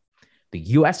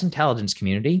U.S. intelligence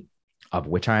community, of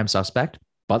which I am suspect,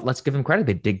 but let's give them credit.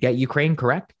 They did get Ukraine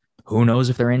correct. Who knows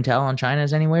if their intel on China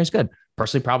is anywhere as good?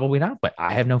 Personally, probably not, but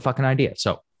I have no fucking idea.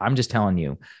 So I'm just telling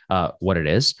you what it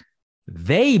is.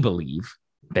 They believe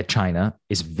that China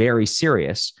is very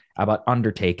serious about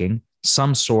undertaking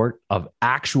some sort of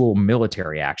actual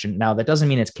military action. Now, that doesn't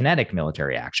mean it's kinetic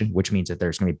military action, which means that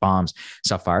there's going to be bombs,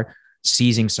 stuff fired,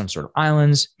 seizing some sort of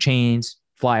islands, chains,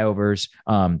 flyovers.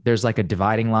 There's like a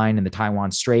dividing line in the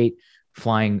Taiwan Strait,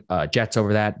 flying jets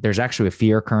over that. There's actually a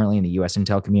fear currently in the U.S.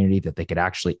 intel community that they could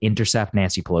actually intercept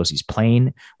Nancy Pelosi's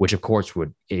plane, which of course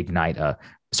would ignite a.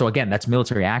 So again, that's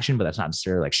military action, but that's not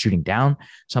necessarily like shooting down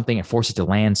something and force it to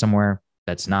land somewhere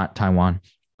that's not Taiwan.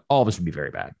 All of this would be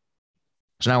very bad.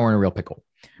 So now we're in a real pickle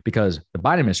because the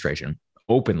Biden administration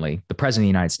openly, the president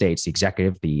of the United States, the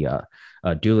executive, the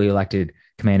duly elected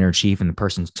commander in chief, and the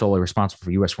person solely responsible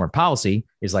for U.S. foreign policy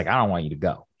is like, I don't want you to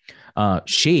go.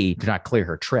 She did not clear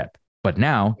her trip. But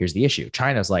now here's the issue.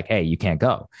 China's like, hey, you can't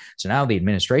go. So now the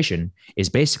administration is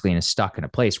basically stuck in a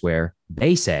place where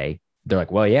they say, they're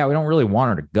like, well, yeah, we don't really want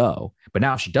her to go. But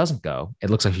now if she doesn't go,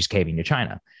 it looks like she's caving to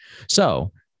China.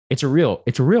 So it's a real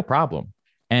problem.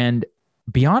 And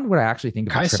beyond what I actually think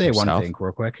about, can I say one thing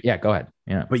real quick? Yeah, go ahead.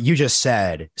 Yeah. But you just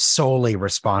said solely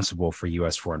responsible for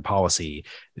U.S. foreign policy.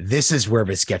 This is where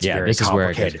this gets very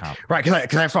complicated. Right.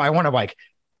 Because I want to like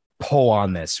pull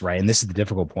on this, right? And this is the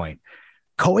difficult point.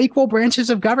 Co-equal branches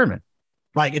of government.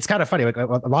 Like, it's kind of funny. Like a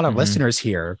lot of listeners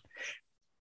here,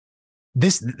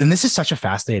 this is such a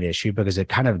fascinating issue because it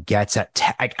kind of gets at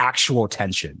like actual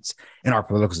tensions in our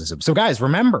political system. So guys,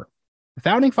 remember, the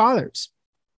founding fathers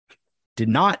did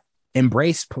not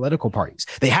embrace political parties.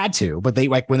 They had to, but they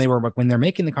like when they're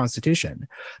making the Constitution,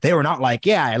 they were not like,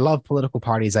 yeah, I love political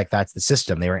parties, like that's the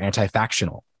system. They were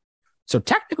anti-factional. So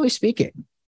technically speaking,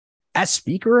 as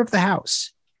Speaker of the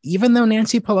House, even though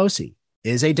Nancy Pelosi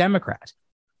is a Democrat,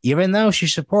 even though she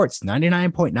supports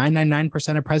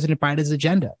 99.999% of President Biden's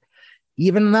agenda,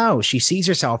 even though she sees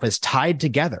herself as tied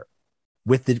together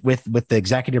with the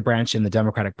executive branch in the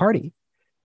Democratic Party,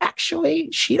 actually,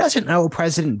 she doesn't owe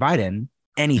President Biden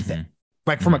anything,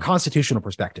 like from a constitutional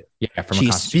perspective. Yeah,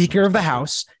 she's Speaker of the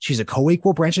House. She's a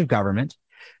co-equal branch of government.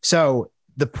 So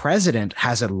the president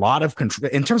has a lot of control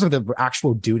in terms of the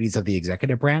actual duties of the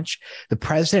executive branch. The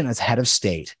president, as head of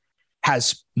state,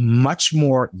 has much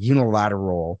more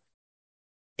unilateral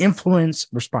influence,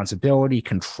 responsibility,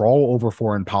 control over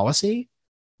foreign policy.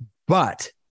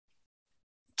 But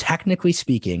technically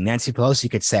speaking, Nancy Pelosi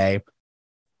could say,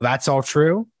 that's all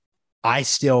true. I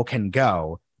still can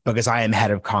go because I am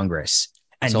head of Congress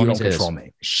and you don't control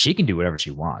me. She can do whatever she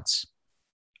wants.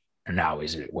 And now,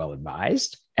 is it well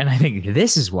advised? And I think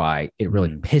this is why it really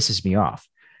pisses me off.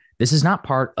 This is not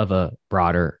part of a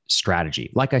broader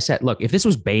strategy. Like I said, look, if this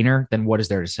was Boehner, then what is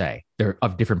there to say? They're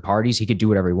of different parties. He could do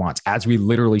whatever he wants, as we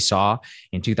literally saw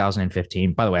in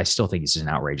 2015. By the way, I still think this is an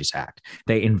outrageous act.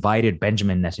 They invited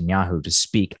Benjamin Netanyahu to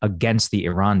speak against the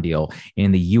Iran deal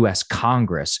in the U.S.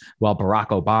 Congress, while Barack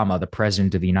Obama, the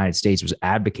president of the United States, was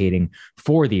advocating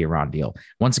for the Iran deal.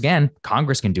 Once again,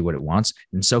 Congress can do what it wants,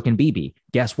 and so can Bibi.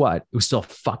 Guess what? It was still a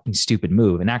fucking stupid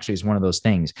move. And actually, it's one of those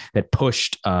things that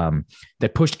pushed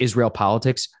Israel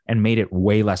politics and made it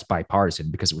way less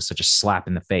bipartisan because it was such a slap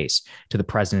in the face to the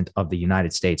president of the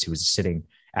United States who was sitting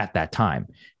at that time.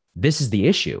 This is the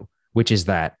issue, which is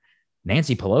that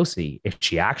Nancy Pelosi, if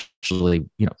she actually,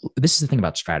 this is the thing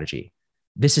about strategy.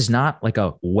 this is not like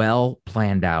a well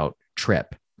planned out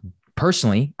trip.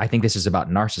 Personally, I think this is about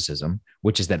narcissism,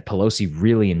 which is that Pelosi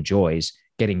really enjoys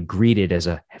getting greeted as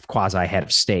a quasi head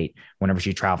of state whenever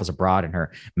she travels abroad in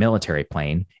her military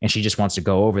plane. And she just wants to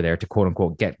go over there to quote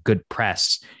unquote get good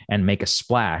press and make a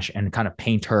splash and kind of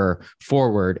paint her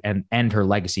forward and end her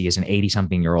legacy as an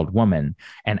 80-something-year-old woman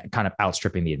and kind of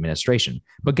outstripping the administration.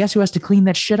 But guess who has to clean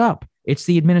that shit up? It's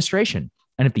the administration.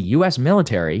 And if the US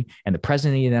military and the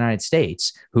president of the United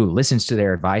States, who listens to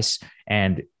their advice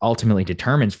and ultimately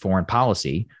determines foreign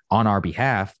policy on our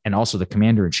behalf, and also the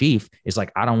commander in chief is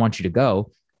like, I don't want you to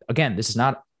go. Again, this is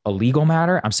not a legal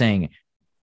matter. I'm saying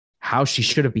how she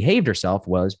should have behaved herself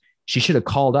was she should have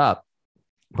called up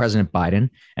President Biden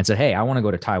and said, hey, I want to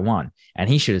go to Taiwan. And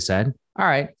he should have said, all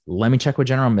right, let me check with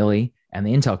General Milley and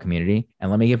the intel community and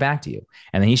let me get back to you.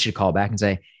 And then he should call back and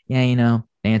say, yeah,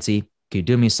 Nancy, can you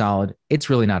do me a solid? It's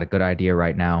really not a good idea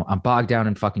right now. I'm bogged down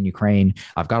in fucking Ukraine.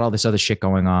 I've got all this other shit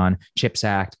going on, CHIPS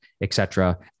Act,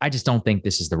 etc. I just don't think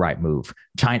this is the right move.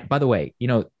 China, by the way,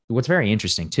 what's very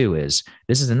interesting too is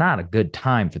this is not a good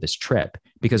time for this trip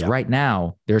because right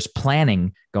now there's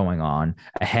planning going on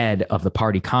ahead of the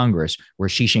party Congress where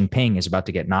Xi Jinping is about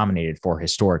to get nominated for a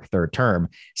historic third term.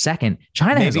 Second,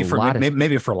 China maybe has a lot of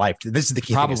maybe for life. This is the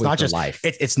key thing. It's not just life.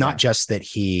 It's not just that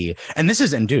he, and this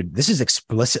is, and dude, this is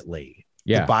explicitly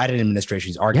the Biden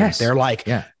administration's argument. Yes. They're like,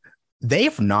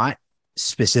 they've not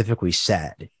specifically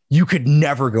said you could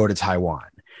never go to Taiwan.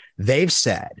 They've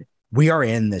said we are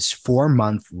in this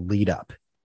 4-month lead up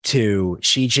to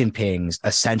Xi Jinping's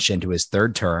ascension to his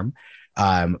third term.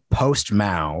 Post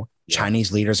Mao,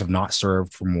 Chinese leaders have not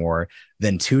served for more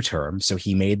than 2 terms. So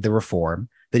he made the reform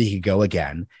that he could go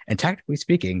again. And technically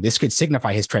speaking, this could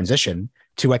signify his transition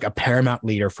to like a paramount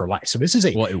leader for life. So this is a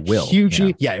it will.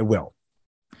 Hugely, it will.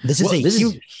 This is This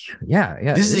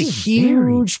is a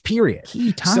huge period.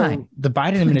 Key time. So the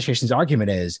Biden administration's argument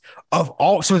is so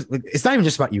it's not even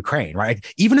just about Ukraine, right?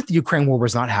 Even if the Ukraine war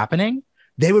was not happening,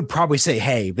 they would probably say,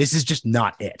 hey, this is just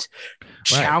not it. Right.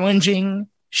 Challenging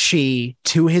Xi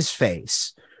to his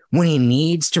face when he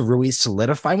needs to really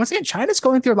solidify. Once again, China's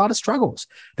going through a lot of struggles.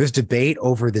 There's debate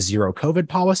over the zero COVID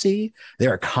policy.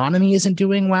 Their economy isn't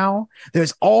doing well.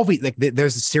 There's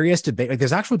there's a serious debate. Like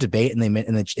there's actual debate in the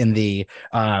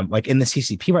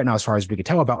CCP right now, as far as we could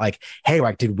tell, about like, hey,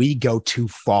 like, did we go too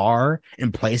far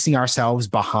in placing ourselves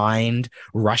behind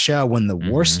Russia when the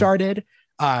war started?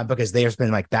 Because there's been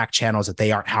like back channels that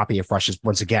they aren't happy if Russia's,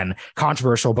 once again,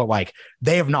 controversial, but like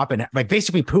they have not been, like,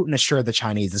 basically Putin assured the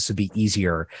Chinese this would be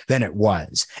easier than it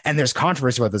was. And there's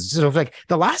controversy about this. So like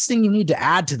the last thing you need to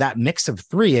add to that mix of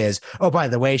 3 is, oh, by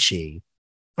the way, and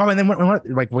then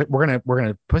we're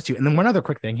gonna push you. And then one other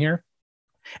quick thing here.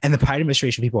 And the Biden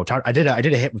administration people talk, I did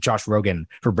a hit with Josh Rogan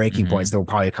for Breaking Points that will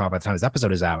probably come up by the time this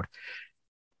episode is out.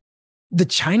 The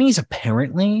Chinese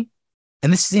apparently,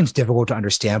 and this seems difficult to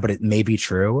understand, but it may be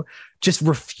true, just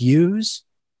refuse,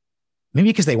 maybe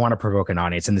because they want to provoke an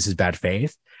audience and this is bad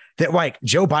faith, that like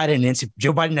Joe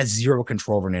Biden has zero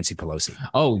control over Nancy Pelosi.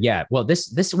 Oh yeah. Well,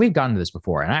 this we've gotten to this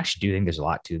before, and I actually do think there's a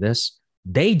lot to this.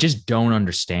 They just don't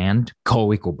understand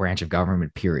co-equal branch of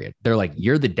government, period. They're like,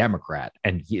 you're the Democrat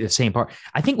and the same part.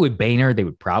 I think with Boehner, they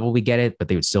would probably get it, but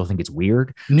they would still think it's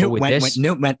weird. Newt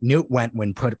went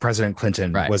when President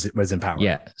Clinton was in power.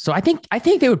 Yeah. So I think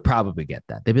they would probably get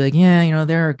that. They'd be like, yeah,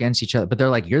 they're against each other, but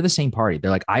they're like, you're the same party. They're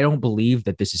like, I don't believe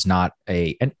that this is not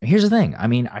and here's the thing. I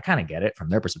mean, I kind of get it from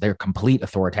their perspective. They're complete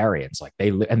authoritarians. Like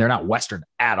and they're not Western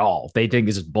at all. They think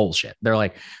this is bullshit. They're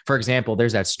like, for example,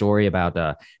 there's that story about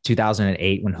 2008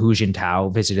 when Hu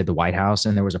Jintao visited the White House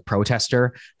and there was a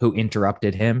protester who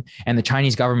interrupted him, and the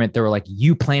Chinese government, they were like,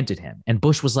 you planted him. And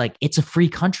Bush was like, it's a free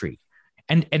country.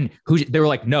 And they were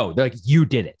like, no, they're like, you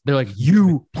did it. They're like,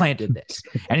 you planted this.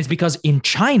 And it's because in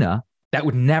China, that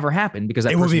would never happen because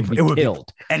that person would be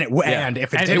killed. And it would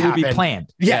be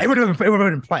planned. Yeah, it would have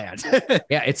been planned.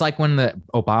 Yeah, it's like when the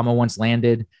Obama once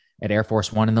landed at Air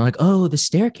Force One and they're like, oh, the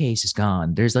staircase is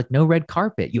gone. There's like no red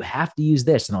carpet. You have to use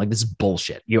this. And they're like, this is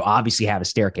bullshit. You obviously have a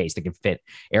staircase that can fit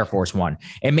Air Force One.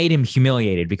 It made him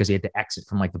humiliated because he had to exit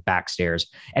from like the back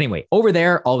stairs. Anyway, over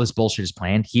there, all this bullshit is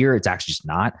planned. Here, it's actually just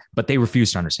not, but they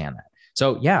refuse to understand that.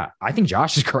 So yeah, I think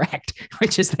Josh is correct,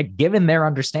 which is that given their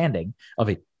understanding of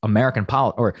American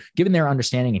politics, or given their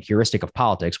understanding and heuristic of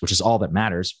politics, which is all that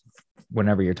matters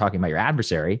whenever you're talking about your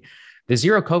adversary, the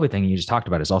zero COVID thing you just talked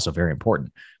about is also very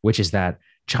important, which is that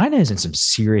China is in some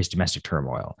serious domestic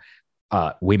turmoil.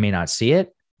 We may not see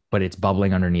it, but it's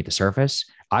bubbling underneath the surface.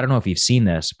 I don't know if you've seen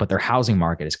this, but their housing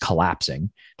market is collapsing.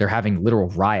 They're having literal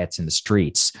riots in the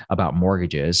streets about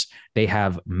mortgages. They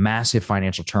have massive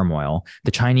financial turmoil.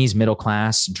 The Chinese middle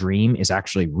class dream is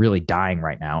actually really dying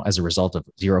right now as a result of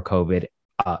zero COVID,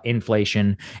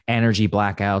 inflation, energy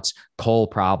blackouts, coal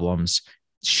problems.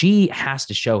 She has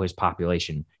to show his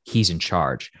population he's in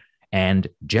charge. And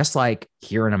just like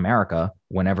here in America,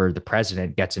 whenever the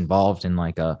president gets involved in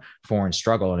like a foreign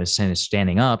struggle and is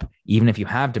standing up, even if you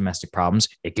have domestic problems,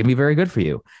 it can be very good for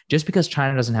you. Just because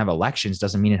China doesn't have elections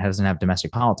doesn't mean it doesn't have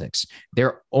domestic politics.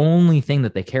 Their only thing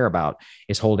that they care about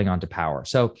is holding on to power.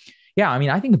 So, yeah, I mean,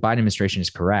 I think the Biden administration is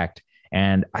correct.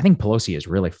 And I think Pelosi has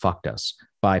really fucked us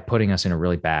by putting us in a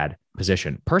really bad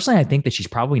position. Personally, I think that she's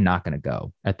probably not going to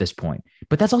go at this point,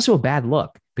 but that's also a bad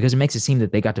look because it makes it seem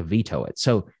that they got to veto it.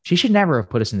 So she should never have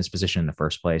put us in this position in the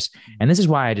first place. And this is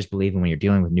why I just believe when you're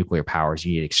dealing with nuclear powers,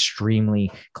 you need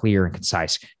extremely clear and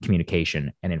concise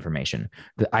communication and information.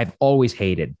 I've always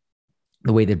hated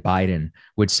the way that Biden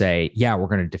would say, yeah, we're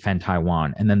going to defend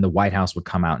Taiwan. And then the White House would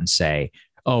come out and say,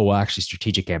 oh, well, actually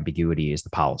strategic ambiguity is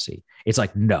the policy. It's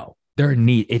like, no,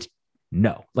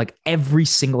 no, like every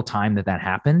single time that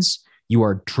happens, you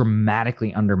are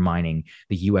dramatically undermining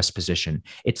the U.S. position.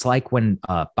 It's like when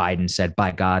Biden said,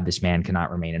 by God, this man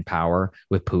cannot remain in power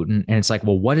with Putin. And it's like,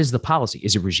 well, what is the policy?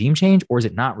 Is it regime change or is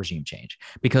it not regime change?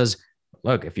 Because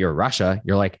look, if you're Russia,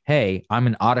 you're like, hey, I'm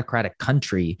an autocratic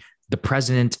country. The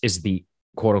president is the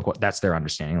quote unquote, that's their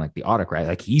understanding, like the autocrat,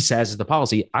 like he says is the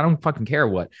policy. I don't fucking care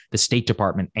what the State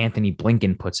Department, Anthony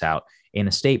Blinken puts out in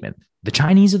a statement. The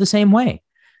Chinese are the same way.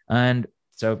 And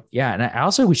so, yeah. And I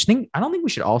don't think we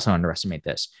should also underestimate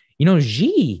this. You know,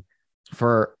 Xi,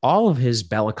 for all of his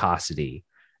bellicosity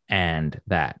and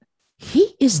that,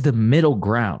 he is the middle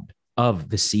ground of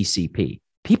the CCP.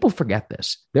 People forget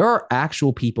this. There are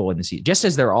actual people in the CCP, just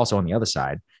as there are also on the other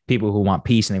side, people who want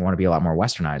peace and they want to be a lot more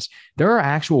westernized. There are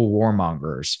actual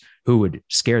warmongers who would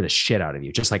scare the shit out of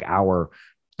you. Just like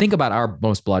think about our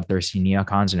most bloodthirsty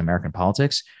neocons in American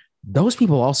politics. Those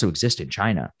people also exist in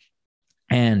China.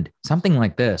 And something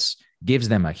like this gives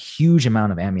them a huge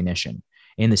amount of ammunition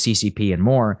in the CCP and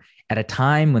more at a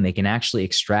time when they can actually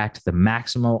extract the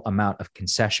maximal amount of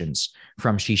concessions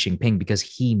from Xi Jinping because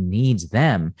he needs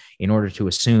them in order to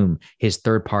assume his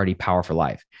third party power for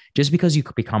life. Just because you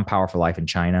could become power for life in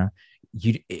China,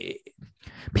 I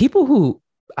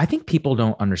think people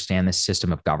don't understand this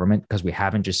system of government because we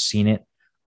haven't just seen it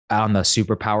on the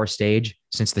superpower stage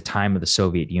since the time of the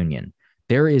Soviet Union.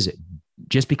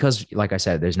 Just because, like I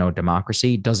said, there's no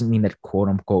democracy doesn't mean that quote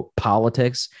unquote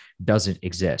politics doesn't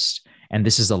exist. And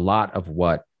this is a lot of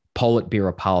what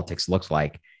Politburo politics looked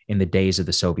like in the days of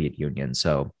the Soviet Union.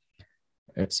 So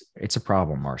it's a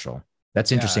problem, Marshall.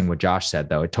 That's interesting what Josh said,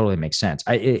 though. It totally makes sense.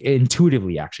 It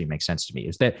intuitively actually makes sense to me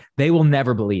is that they will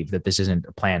never believe that this isn't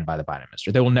a plan by the Biden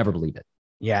administration. They will never believe it.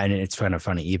 Yeah. And it's kind of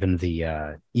funny. Even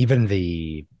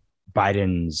the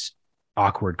Biden's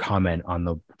awkward comment on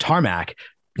the tarmac,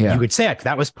 you could say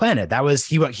that was planned. That was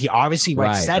he obviously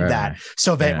said that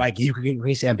so that like you could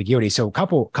increase ambiguity. So a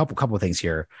couple things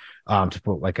here to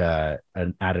put like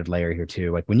an added layer here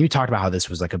too. Like when you talked about how this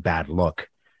was like a bad look,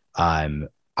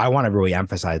 I want to really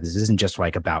emphasize this isn't just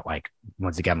like about like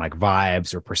once again like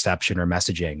vibes or perception or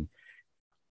messaging.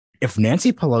 If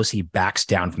Nancy Pelosi backs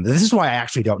down from this is why I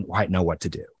actually don't quite know what to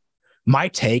do. My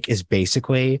take is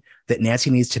basically that Nancy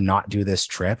needs to not do this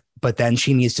trip, but then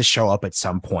she needs to show up at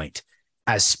some point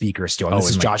as speaker still. And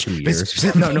this is Josh.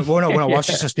 Well,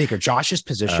 she's a speaker. Josh's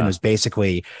position is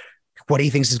basically what he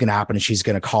thinks is going to happen, and she's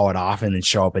going to call it off and then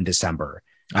show up in December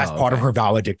as part of her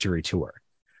valedictory tour.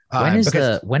 When is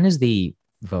the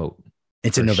vote?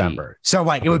 It's in November. So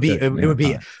like it would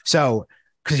be so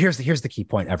because here's the key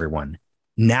point, everyone.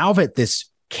 Now that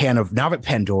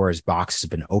Pandora's box has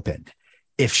been opened,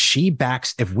 if she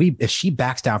backs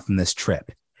down from this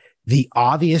trip, the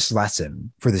obvious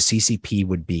lesson for the CCP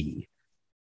would be,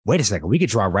 wait a second, we could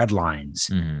draw red lines,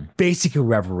 basically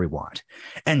wherever we want.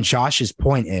 And Josh's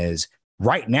point is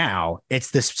right now,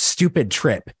 it's this stupid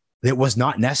trip that was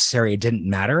not necessary. It didn't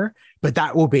matter, but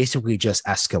that will basically just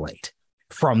escalate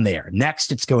from there.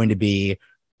 Next, it's going to be,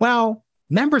 well,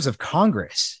 members of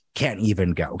Congress can't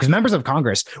even go because members of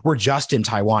Congress were just in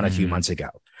Taiwan a few months ago.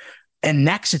 And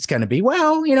next it's going to be,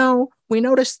 well, we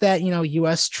noticed that,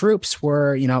 U.S. troops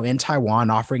were, in Taiwan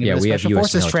offering special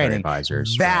forces training.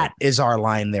 Advisors, that is our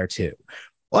line there too.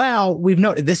 Well, we've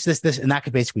noted this, and that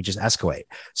could basically just escalate.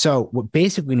 So what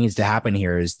basically needs to happen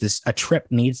here is a trip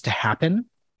needs to happen,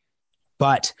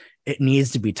 but it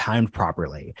needs to be timed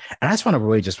properly. And I just want to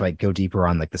really just like go deeper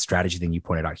on like the strategy thing you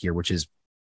pointed out here, which is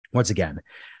once again,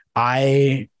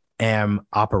 I am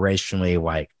operationally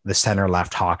like the center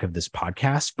left hawk of this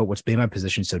podcast, but what's made my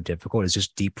position so difficult is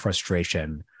just deep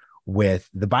frustration with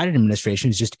the Biden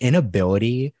administration's just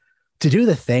inability to do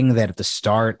the thing that at the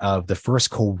start of the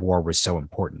first Cold War was so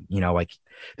important. You know, like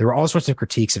there were all sorts of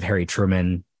critiques of Harry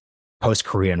Truman,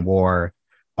 post-Korean War,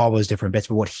 all those different bits.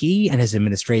 But what he and his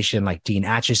administration, like Dean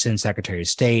Acheson, Secretary of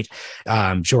State,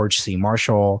 George C.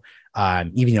 Marshall,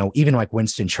 even like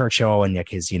Winston Churchill and like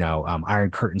his, Iron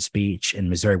Curtain speech in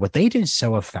Missouri, what they did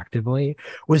so effectively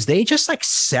was they just like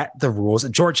set the rules.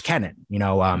 George Kennan,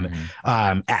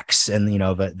 X and,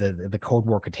 the Cold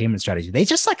War containment strategy. They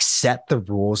just like set the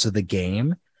rules of the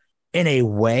game in a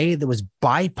way that was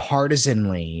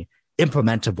bipartisanly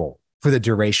implementable for the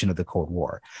duration of the Cold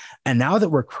War. And now that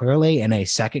we're clearly in a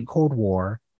second Cold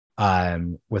War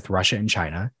with Russia and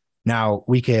China, now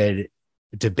we could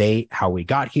debate how we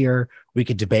got here. We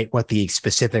could debate what the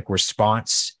specific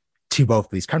response to both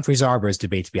of these countries are. There's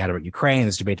debate to be had about Ukraine.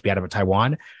 There's debate to be had about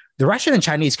Taiwan. The Russian and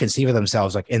Chinese conceive of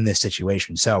themselves like in this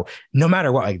situation. So no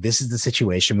matter what, like this is the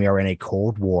situation. We are in a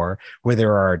Cold War where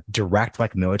there are direct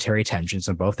like military tensions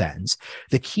on both ends.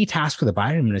 The key task for the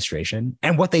Biden administration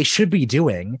and what they should be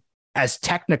doing as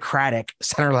technocratic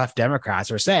center-left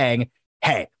Democrats are saying,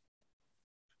 hey,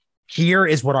 here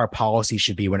is what our policy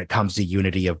should be when it comes to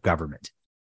unity of government.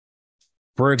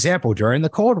 For example, during the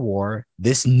Cold War,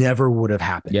 this never would have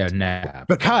happened. Yeah, never.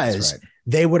 Because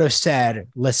they would have said,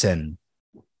 listen,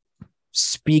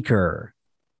 Speaker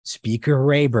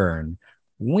Rayburn,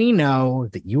 we know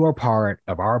that you are part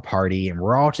of our party and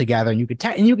we're all together and you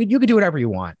could do whatever you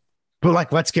want. But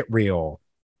like, let's get real.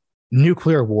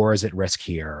 Nuclear war is at risk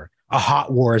here. A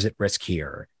hot war is at risk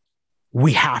here.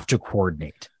 We have to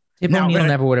coordinate. Tip O'Neill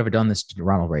never would have done this to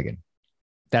Ronald Reagan.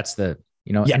 That's the,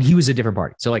 and he was a different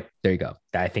party. So like, there you go.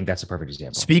 I think that's a perfect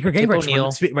example. Speaker Gingrich.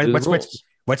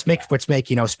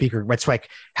 Let's like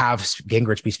have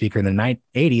Gingrich be speaker in the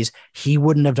 80s. He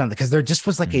wouldn't have done that because there just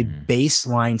was like a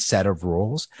baseline set of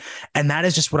rules. And that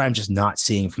is just what I'm just not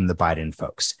seeing from the Biden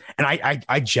folks. And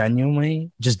I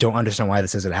genuinely just don't understand why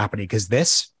this isn't happening because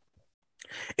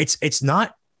it's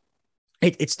not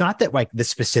that like the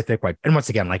specific, like, and once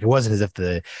again, like it wasn't as if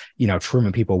the,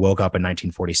 Truman people woke up in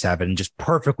 1947 and just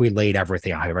perfectly laid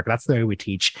everything out. Like that's the way we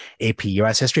teach AP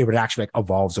US history, but it actually like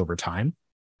evolves over time.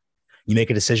 You make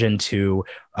a decision to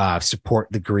support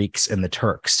the Greeks and the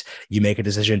Turks. You make a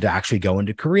decision to actually go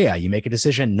into Korea. You make a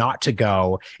decision not to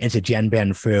go into Dien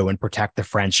Bien Phu and protect the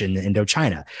French in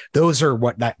Indochina. Those are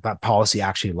what that policy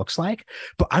actually looks like.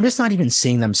 But I'm just not even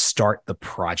seeing them start the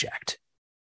project.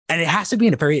 And it has to be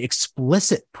in a very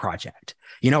explicit project.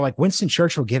 Like Winston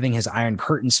Churchill giving his Iron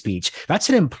Curtain speech, that's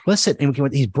an implicit,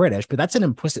 and he's British, but that's an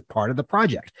implicit part of the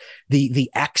project. The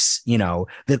X,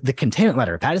 the containment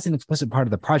letter, that is an explicit part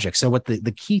of the project. So what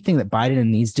the key thing that Biden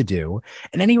needs to do,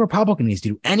 and any Republican needs to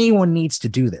do, anyone needs to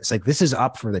do this, like this is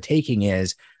up for the taking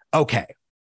is, okay,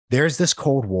 there's this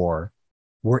Cold War.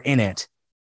 We're in it.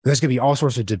 There's going to be all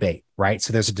sorts of debate, right?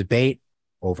 So there's a debate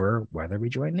over whether we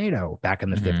join NATO back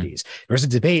in the 50s. There's a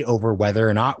debate over whether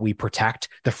or not we protect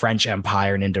the French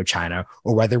Empire in Indochina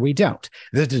or whether we don't.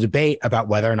 There's a debate about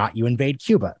whether or not you invade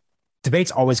Cuba. Debate's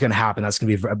always going to happen. That's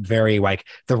going to be very like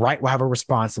the right will have a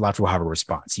response, the left will have a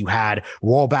response. You had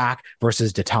rollback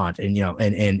versus detente in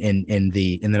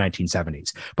the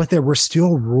 1970s, but there were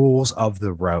still rules of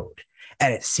the road.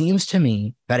 And it seems to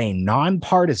me that a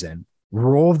nonpartisan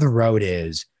rule of the road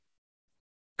is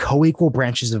co-equal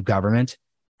branches of government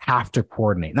have to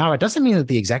coordinate. Now, it doesn't mean that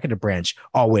the executive branch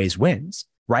always wins,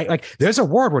 right? Like there's a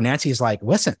word where Nancy is like,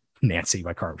 listen, Nancy,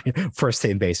 like our first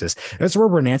name basis. There's a word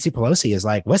where Nancy Pelosi is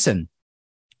like, listen,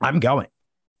 I'm going.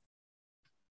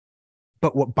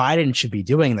 But what Biden should be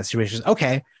doing in this situation is,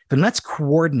 okay, then let's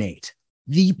coordinate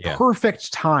the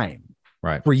perfect time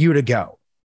for you to go.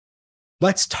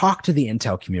 Let's talk to the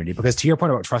intel community, because to your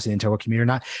point about trusting the intel community or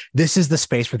not, this is the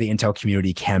space where the intel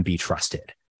community can be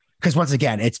trusted. Because once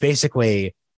again, it's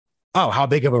basically, how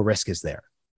big of a risk is there?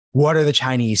 What are the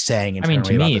Chinese saying? To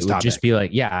me, it would just be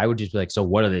like, I would just be like, so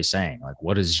what are they saying? Like,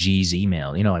 what is Xi's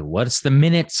email? Like, what's the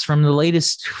minutes from the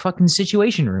latest fucking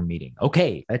Situation Room meeting?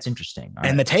 Okay, that's interesting. All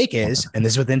and right. The take is, and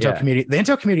this is what the intel community, the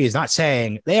intel community is not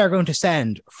saying they are going to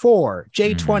send 4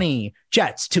 J-20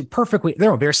 jets to perfectly,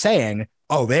 they're saying,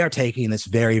 they are taking this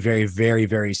very, very, very,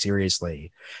 very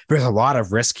seriously. There's a lot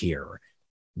of risk here.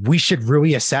 We should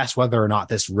really assess whether or not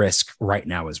this risk right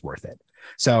now is worth it.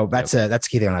 So that's a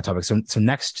key thing on that topic. So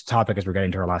next topic, as we're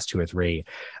getting to our last two or three,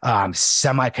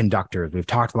 semiconductors. We've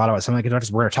talked a lot about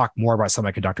semiconductors. We're going to talk more about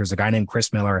semiconductors. A guy named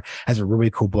Chris Miller has a really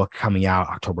cool book coming out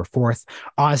October 4th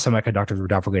on semiconductors. We're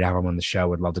definitely going to have him on the show.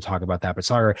 Would love to talk about that. But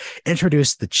Saagar,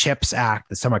 introduce the CHIPS Act,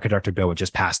 the semiconductor bill, which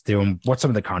just passed through, and what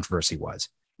some of the controversy was.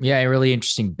 Yeah, a really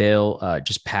interesting bill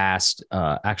just passed.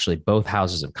 Actually, both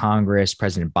houses of Congress.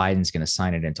 President Biden's going to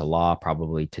sign it into law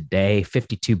probably today.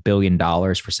 $52 billion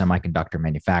for semiconductor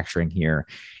manufacturing here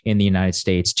in the United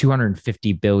States.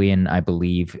 $250 billion, I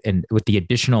believe, and with the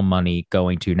additional money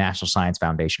going to National Science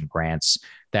Foundation grants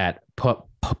that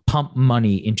pump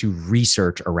money into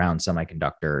research around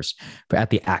semiconductors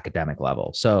at the academic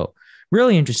level. So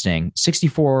really interesting.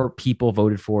 64 people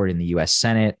voted for it in the U.S.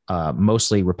 Senate,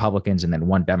 mostly Republicans, and then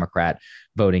one Democrat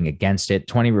voting against it.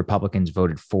 20 Republicans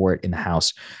voted for it in the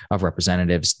House of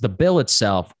Representatives. The bill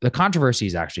itself, the controversy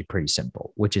is actually pretty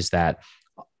simple, which is that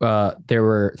there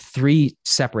were three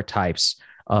separate types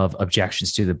of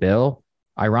objections to the bill.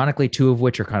 Ironically, two of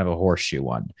which are kind of a horseshoe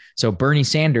one. So Bernie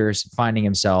Sanders finding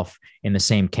himself in the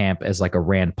same camp as like a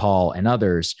Rand Paul and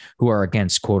others who are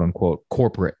against quote unquote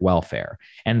corporate welfare.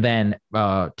 And then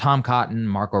Tom Cotton,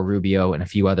 Marco Rubio, and a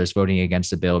few others voting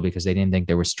against the bill because they didn't think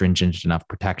there were stringent enough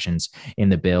protections in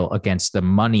the bill against the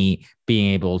money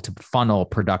being able to funnel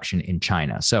production in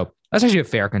China. So that's actually a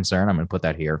fair concern. I'm going to put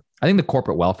that here. I think the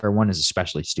corporate welfare one is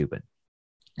especially stupid.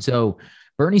 So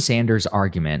Bernie Sanders'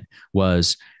 argument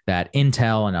was that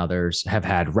Intel and others have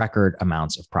had record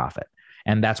amounts of profit,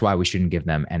 and that's why we shouldn't give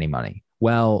them any money.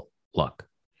 Well, look,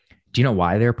 do you know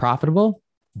why they're profitable?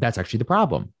 That's actually the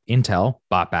problem. Intel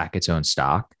bought back its own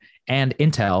stock, and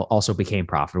Intel also became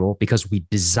profitable because we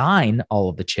design all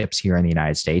of the chips here in the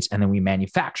United States, and then we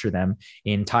manufacture them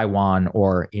in Taiwan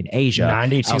or in Asia.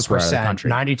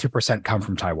 92% come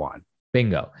from Taiwan.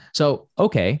 Bingo. So,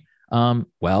 okay.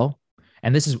 Well,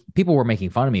 and this is, people were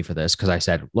making fun of me for this because I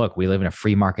said, look, we live in a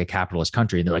free market capitalist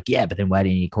country. And they're like, yeah, but then why do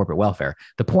you need corporate welfare?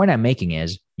 The point I'm making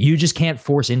is you just can't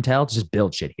force Intel to just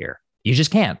build shit here. You just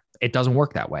can't. It doesn't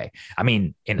work that way. I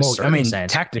mean, in a certain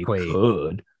sense, technically, you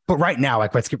could. But right now,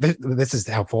 like, this is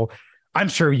helpful. I'm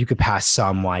sure you could pass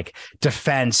some like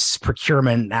defense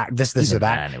procurement act, this or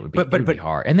that. It would be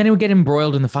hard, and then it would get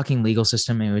embroiled in the fucking legal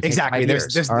system. And it would exactly.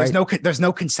 There's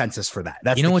no consensus for that.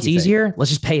 That's, you know, what's easier?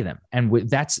 Let's just pay them, and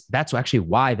that's actually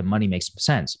why the money makes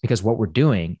sense, because what we're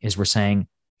doing is we're saying,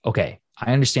 okay,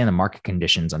 I understand the market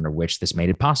conditions under which this made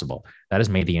it possible. That has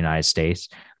made the United States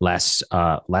less.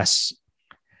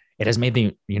 It has made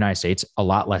the United States a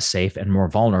lot less safe and more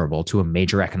vulnerable to a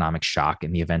major economic shock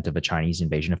in the event of a Chinese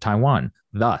invasion of Taiwan.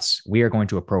 Thus, we are going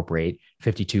to appropriate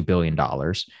 $52 billion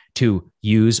to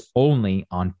use only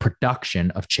on production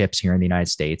of chips here in the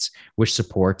United States, which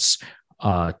supports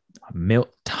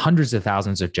hundreds of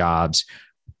thousands of jobs,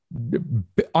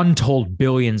 untold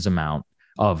billions amount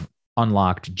of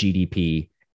unlocked GDP,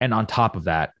 and on top of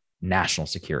that, national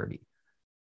security.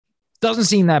 Doesn't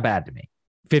seem that bad to me.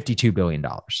 $52 billion.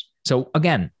 So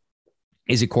again,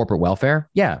 is it corporate welfare?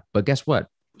 Yeah. But guess what?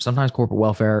 Sometimes corporate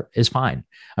welfare is fine.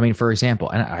 I mean, for example,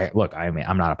 and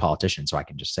I'm not a politician, so I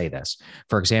can just say this.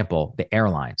 For example, the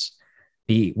airlines.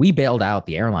 We bailed out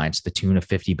the airlines to the tune of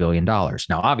 $50 billion.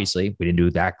 Now, obviously, we didn't do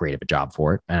that great of a job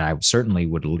for it. And I certainly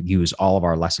would use all of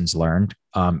our lessons learned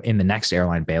in the next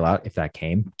airline bailout, if that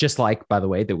came. Just like, by the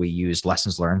way, that we used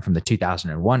lessons learned from the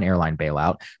 2001 airline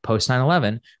bailout post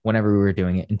 9/11, whenever we were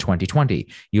doing it in 2020.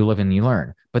 You live and you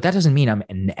learn. But that doesn't mean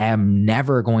I'm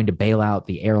never going to bail out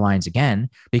the airlines again,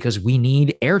 because we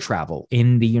need air travel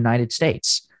in the United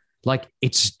States. Like,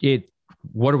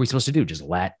 what are we supposed to do? Just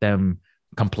let them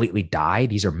completely die?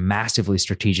 These are massively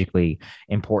strategically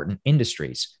important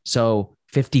industries. So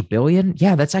 50 billion,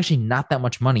 yeah, that's actually not that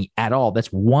much money at all. That's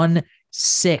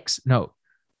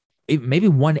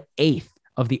 1/8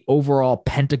 of the overall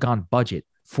Pentagon budget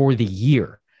for the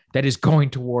year that is going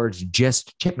towards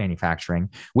just chip manufacturing,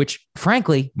 which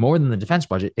frankly, more than the defense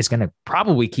budget, is going to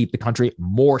probably keep the country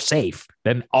more safe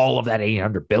than all of that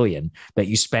 800 billion that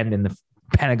you spend in the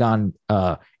Pentagon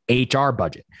HR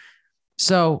budget.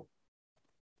 So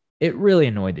it really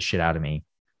annoyed the shit out of me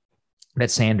that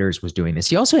Sanders was doing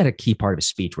this. He also had a key part of his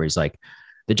speech where he's like,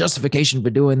 the justification for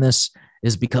doing this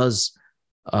is because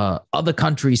other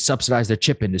countries subsidize their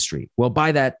chip industry. Well,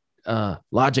 by that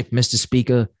logic, Mr.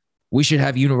 Speaker, we should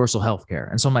have universal health care.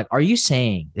 And so I'm like, are you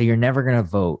saying that you're never going to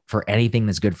vote for anything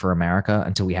that's good for America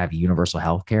until we have universal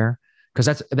health care?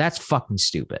 Because that's fucking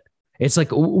stupid. It's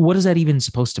like, what is that even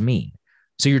supposed to mean?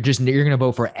 So you're going to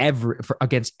vote for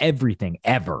against everything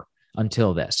ever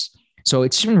until this. So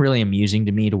it's been really amusing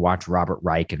to me to watch Robert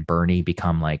Reich and Bernie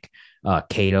become like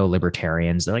Cato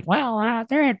libertarians. They're like, well,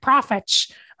 they're in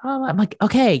profits. I'm like,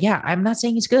 okay, yeah, I'm not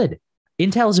saying it's good.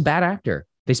 Intel is a bad actor.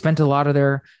 They spent a lot of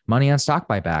their money on stock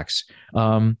buybacks.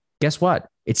 Guess what?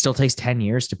 It still takes 10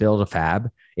 years to build a fab.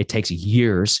 It takes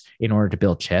years in order to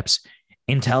build chips.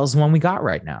 Intel is the one we got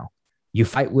right now. You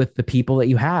fight with the people that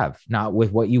you have, not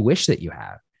with what you wish that you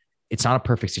have. It's not a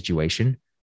perfect situation,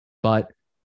 but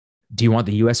do you want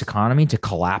the U.S. economy to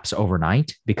collapse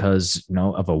overnight because,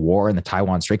 of a war in the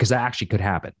Taiwan Strait? Because that actually could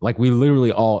happen. Like we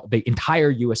literally the entire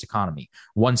U.S. economy,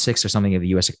 1/6 or something of the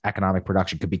U.S. economic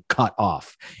production could be cut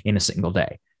off in a single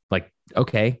day. Like,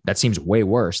 okay, that seems way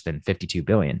worse than 52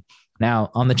 billion.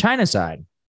 Now, on the China side,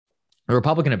 the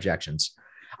Republican objections,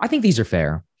 I think these are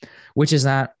fair, which is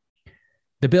that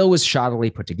the bill was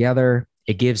shoddily put together.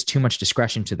 It gives too much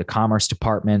discretion to the Commerce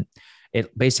Department.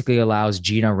 It basically allows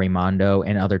Gina Raimondo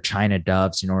and other China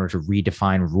doves in order to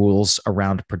redefine rules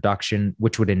around production,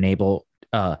 which would enable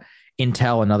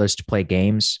Intel and others to play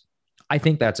games. I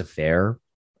think that's a fair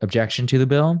objection to the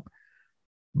bill.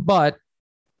 But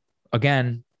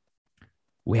again,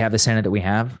 we have the Senate that we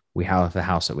have the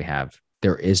House that we have.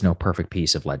 There is no perfect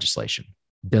piece of legislation.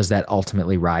 Does that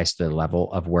ultimately rise to the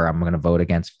level of where I'm going to vote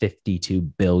against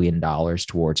 $52 billion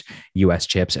towards U.S.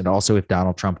 chips? And also, if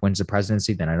Donald Trump wins the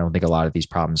presidency, then I don't think a lot of these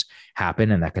problems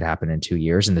happen, and that could happen in 2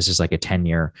 years. And this is like a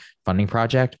 10-year funding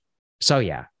project. So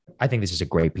yeah, I think this is a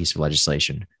great piece of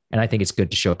legislation. And I think it's good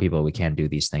to show people we can do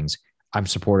these things. I'm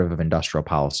supportive of industrial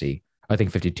policy. I think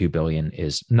 52 billion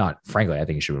is not, frankly, I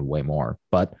think it should be way more,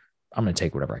 but I'm going to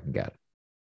take whatever I can get.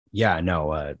 Yeah,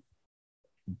 no,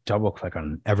 double click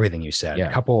on everything you said.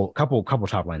 Yeah. Couple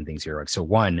top line things here. So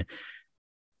one,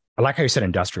 I like how you said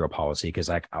industrial policy, because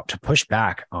like to push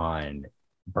back on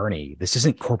Bernie, this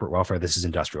isn't corporate welfare. This is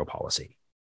industrial policy,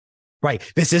 right?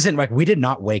 This isn't like, we did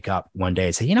not wake up one day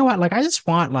and say, you know what? Like, I just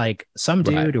want like some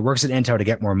dude who works at Intel to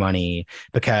get more money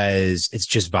because it's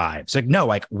just vibes. Like, no,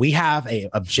 like we have a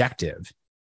objective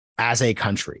as a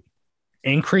country,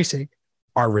 increasing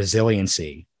our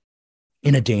resiliency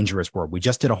in a dangerous world. We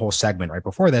just did a whole segment right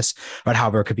before this about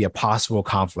how there could be a possible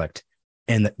conflict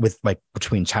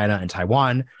between China and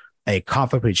Taiwan. A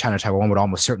conflict between China and Taiwan would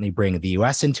almost certainly bring the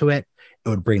US into it. It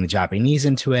would bring the Japanese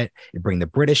into it. It'd bring the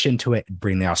British into it. It'd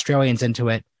bring the Australians into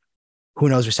it. Who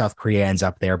knows where South Korea ends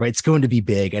up there, but it's going to be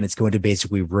big, and it's going to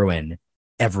basically ruin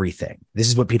everything. This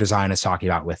is what Peter Zion is talking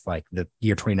about with like the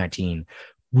year 2019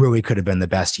 really could have been the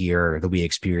best year that we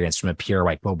experienced from a pure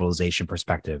like globalization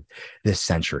perspective this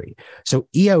century. So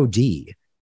EOD,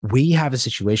 we have a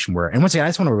situation where, and once again, I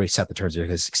just want to really set the terms here,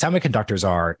 because semiconductors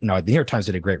are, the New York Times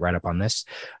did a great write-up on this.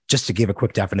 Just to give a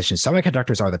quick definition,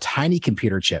 semiconductors are the tiny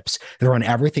computer chips that run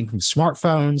everything from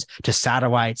smartphones to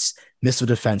satellites, missile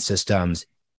defense systems,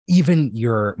 even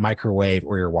your microwave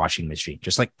or your washing machine.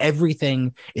 Just like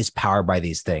everything is powered by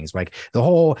these things. Like the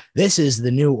whole, this is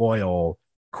the new oil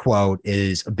quote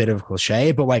is a bit of a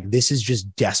cliche, but like this is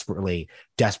just desperately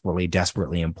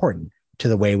important to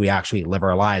the way we actually live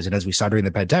our lives. And as we saw during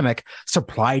the pandemic,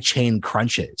 supply chain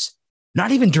crunches,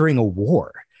 not even during a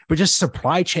war, but just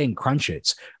supply chain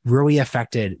crunches really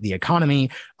affected the economy.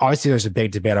 Obviously, there's a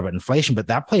big debate about inflation, but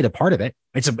that played a part of it.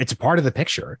 It's a part of the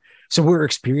picture. So we're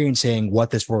experiencing what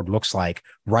this world looks like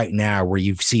right now, where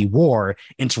you see war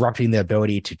interrupting the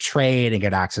ability to trade and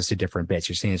get access to different bits.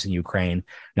 You're seeing this in Ukraine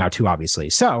now too, obviously.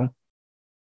 So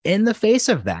in the face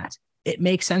of that, it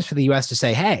makes sense for the US to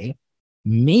say, hey,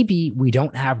 maybe we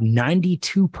don't have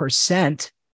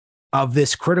 92% of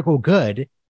this critical good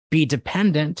be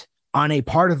dependent on a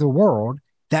part of the world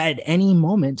that at any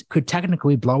moment could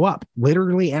technically blow up,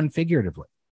 literally and figuratively.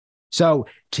 So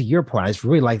to your point, I just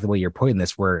really like the way you're putting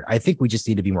this, where I think we just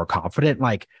need to be more confident.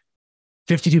 Like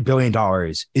 $52 billion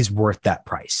is worth that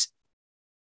price.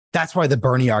 That's why the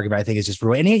Bernie argument, I think, is just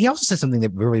really, and he also said something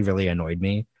that really, really annoyed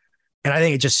me. And I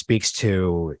think it just speaks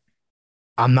to,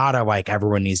 I'm not a like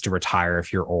everyone needs to retire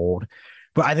if you're old,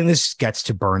 but I think this gets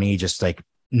to Bernie just like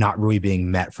not really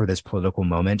being met for this political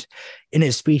moment. In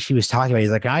his speech, he was talking about,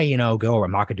 he's like, I'm not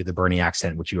going to do the Bernie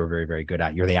accent, which you are very, very good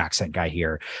at. You're the accent guy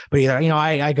here. But he's like,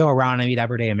 I go around and meet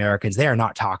everyday Americans. They are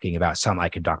not talking about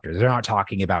semiconductors. They're not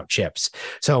talking about chips.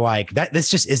 So like that, this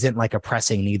just isn't like a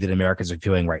pressing need that Americans are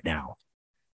feeling right now.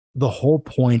 The whole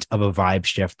point of a vibe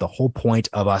shift, the whole point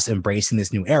of us embracing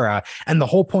this new era, and the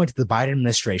whole point of the Biden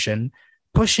administration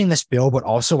pushing this bill, but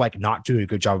also like not doing a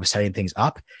good job of setting things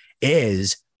up,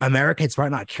 is Americans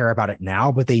might not care about it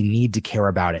now, but they need to care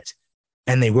about it,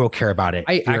 and they will care about it.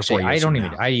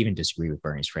 I even disagree with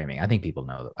Bernie's framing. I think people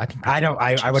know that.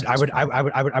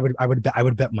 I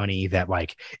would bet money that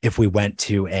like if we went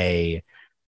to a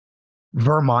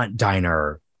Vermont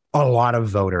diner, a lot of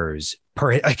voters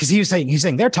because he's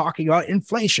saying they're talking about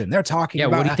inflation. They're talking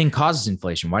about what do you think causes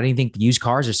inflation? Why do you think used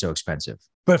cars are so expensive?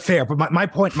 But my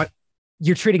point,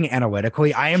 you're treating it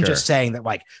analytically. I am just saying that,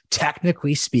 like,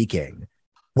 technically speaking,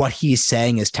 what he's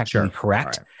saying is technically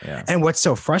correct. Right. Yeah. And what's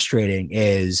so frustrating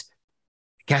is,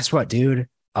 guess what, dude?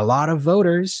 A lot of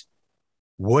voters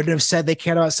wouldn't have said they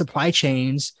cared about supply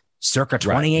chains circa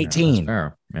 2018.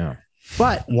 Right. Yeah.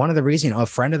 But one of the reasons, a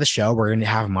friend of the show, we're going to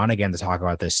have him on again to talk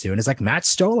about this soon, is like Matt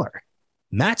Stoller.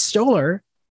 Matt Stoller,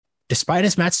 despite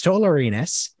his Matt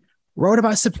Stolleriness, wrote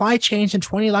about supply chains in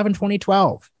 2011,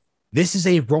 2012. This is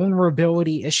a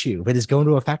vulnerability issue that is going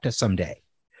to affect us someday.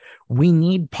 We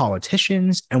need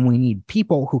politicians and we need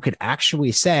people who could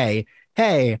actually say,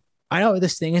 hey, I know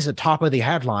this thing is the top of the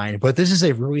headline, but this is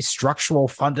a really structural,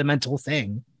 fundamental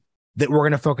thing that we're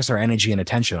going to focus our energy and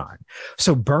attention on.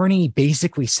 So Bernie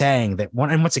basically saying that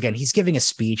and once again, he's giving a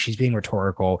speech, he's being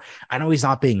rhetorical. I know he's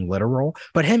not being literal,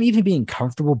 but him even being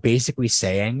comfortable basically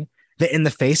saying that in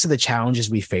the face of the challenges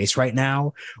we face right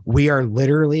now, we are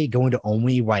literally going to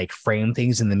only like frame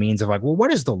things in the means of like, well,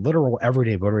 what is the literal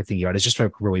everyday voter thinking about? It's just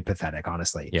like really pathetic,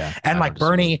 honestly. Yeah. And like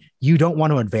Bernie, you don't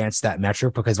want to advance that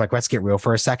metric because, like, let's get real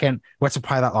for a second. Let's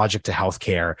apply that logic to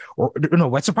healthcare, or no,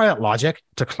 let's apply that logic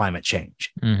to climate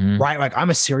change, right? Like, I'm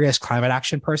a serious climate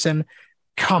action person.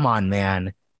 Come on,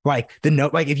 man. Like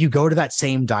if you go to that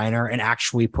same diner and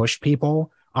actually push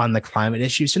people on the climate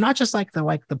issue. So not just like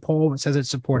the poll that says it's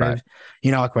supportive, right.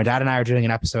 You know, like my dad and I are doing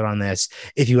an episode on this.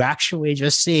 If you actually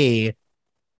just see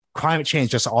climate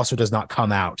change just also does not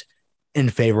come out in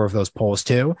favor of those polls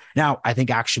too. Now, I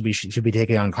think actually we should be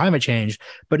taking on climate change,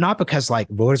 but not because like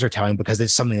voters are telling, because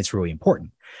it's something that's really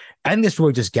important. And this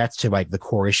really just gets to like the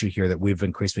core issue here that we've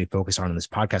increasingly focused on in this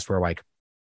podcast, where like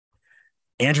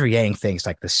Andrew Yang thinks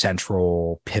like the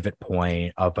central pivot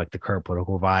point of like the current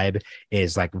political vibe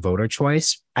is like voter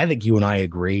choice. I think you and I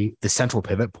agree. The central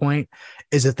pivot point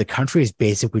is that the country is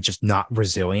basically just not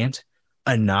resilient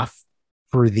enough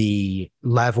for the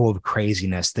level of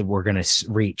craziness that we're going to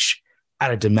reach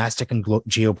at a domestic and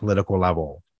geopolitical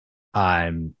level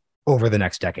over the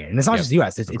next decade. And it's not just the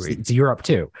US, it's Europe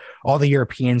too. All the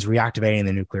Europeans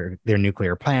reactivating their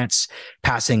nuclear plants,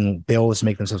 passing bills to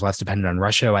make themselves less dependent on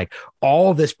Russia. Like,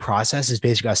 all this process is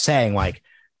basically us saying like,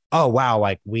 oh, wow,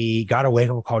 like we got a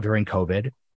wake-up call during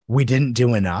COVID. We didn't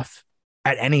do enough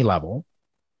at any level.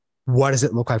 What does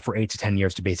it look like for 8 to 10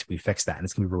 years to basically fix that? And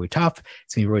it's going to be really tough.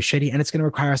 It's going to be really shitty. And it's going to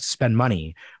require us to spend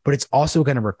money, but it's also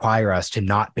going to require us to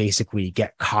not basically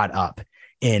get caught up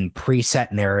in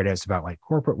preset narratives about like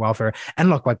corporate welfare. And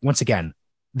look, like, once again,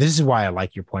 this is why I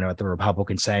like your point about the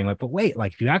Republicans saying like, but wait,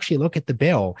 like, if you actually look at the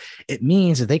bill, it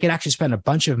means that they could actually spend a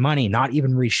bunch of money not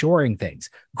even reshoring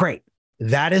things. Great.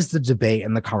 That is the debate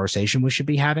and the conversation we should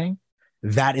be having.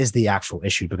 That is the actual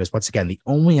issue, because once again, the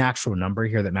only actual number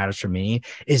here that matters for me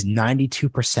is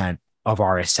 92% of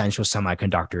our essential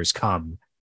semiconductors come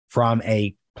from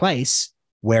a place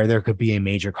where there could be a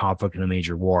major conflict and a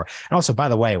major war. And also, by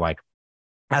the way, like,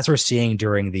 as we're seeing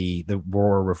during the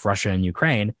war with Russia and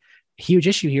Ukraine, a huge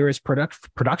issue here is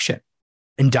production,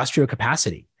 industrial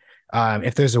capacity.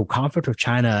 If there's a conflict with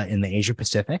China in the Asia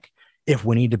Pacific, if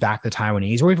we need to back the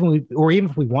Taiwanese, or even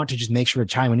if we want to just make sure the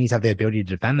Chinese have the ability to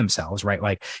defend themselves, right?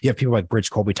 Like, you have people like Bridge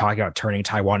Colby talking about turning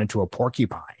Taiwan into a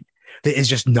porcupine that is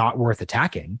just not worth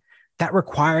attacking. That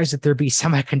requires that there be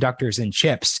semiconductors and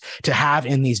chips to have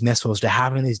in these missiles, to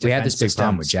have in these defense We had this big systems.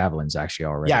 problem with javelins actually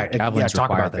already. Yeah, talk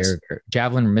about this.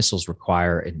 Javelin missiles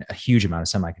require a huge amount of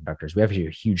semiconductors. We have a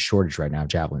huge shortage right now of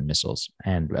javelin missiles,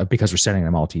 and because we're sending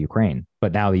them all to Ukraine.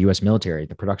 But now the U.S. military,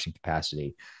 the production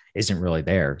capacity isn't really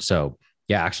there. So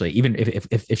yeah, actually, even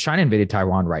if China invaded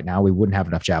Taiwan right now, we wouldn't have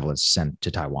enough javelins to send to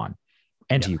Taiwan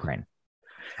and to Ukraine.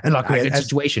 And look, good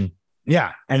situation.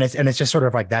 Yeah. And it's just sort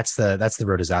of like, that's the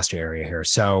real disaster area here.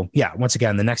 So yeah, once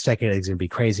again, the next decade is going to be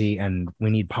crazy, and we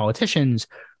need politicians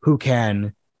who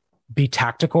can be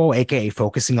tactical, aka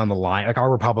focusing on the line. Like, our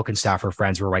Republican staffer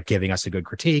friends were like giving us a good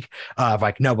critique of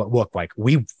like, no, but look, like,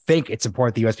 we think it's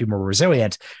important the US be more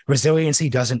resilient. Resiliency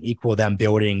doesn't equal them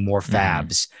building more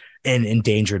fabs in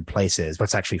endangered places.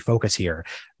 Let's actually focus here.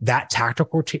 That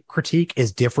tactical critique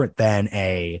is different than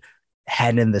a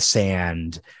head in the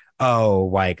sand, oh,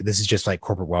 like, this is just like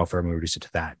corporate welfare, and we reduce it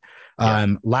to that.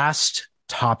 Last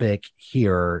topic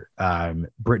here,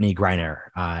 Brittney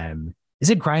Griner. Is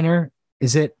it Griner?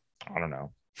 Is it? I don't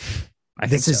know.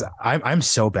 I'm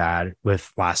so bad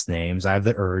with last names. I have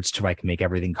the urge to like make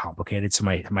everything complicated. So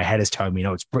my head is telling me,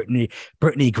 no, it's Brittney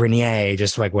Griner,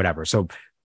 just like whatever. So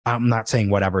I'm not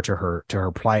saying whatever to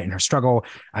her plight and her struggle.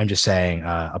 I'm just saying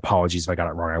apologies if I got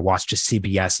it wrong. I watched a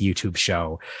CBS YouTube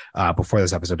show before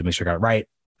this episode to make sure I got it right.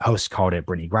 host called it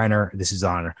Brittney Griner. This is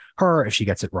on her if she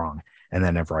gets it wrong. And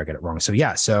then if I get it wrong. So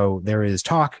yeah, so there is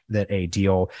talk that a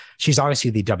deal, she's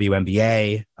obviously the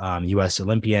WNBA, US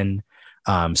Olympian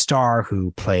star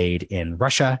who played in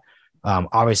Russia.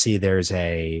 Obviously there's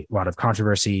a lot of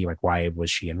controversy, like why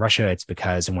was she in Russia? It's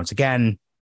because, and once again,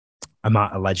 I'm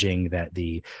not alleging that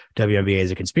the WNBA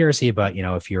is a conspiracy, but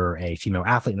if you're a female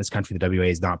athlete in this country, the WNBA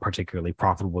is not particularly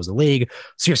profitable as a league.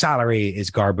 So your salary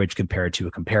is garbage compared to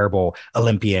a comparable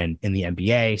Olympian in the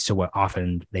NBA. So what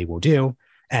often they will do,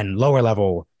 and lower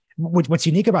level, what's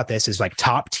unique about this is like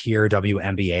top tier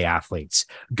WNBA athletes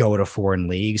go to foreign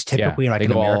leagues, typically like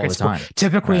an American sport,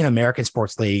 in American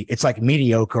sports league, it's like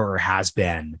mediocre or has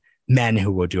been men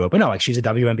who will do it. But no, like she's a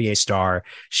WNBA star.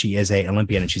 She is a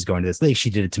Olympian and she's going to this league. She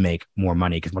did it to make more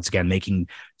money because once again, making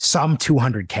some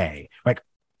 200K like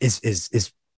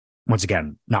is once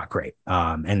again, not great.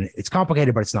 And it's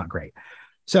complicated, but it's not great.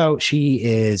 So she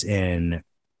is in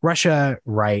Russia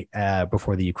right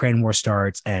before the Ukraine war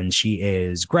starts, and she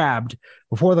is grabbed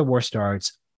before the war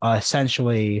starts,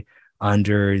 essentially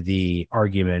under the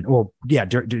argument,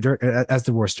 as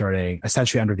the war starting,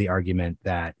 essentially under the argument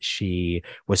that she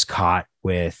was caught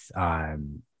with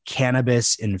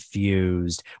cannabis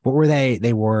infused. What were they?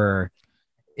 They were.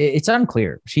 It's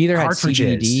unclear. She either cartridges.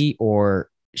 Had CBD or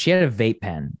she had a vape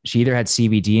pen. She either had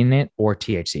CBD in it or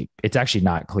THC. It's actually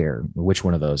not clear which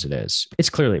one of those it is. It's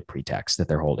clearly a pretext that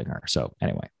they're holding her. So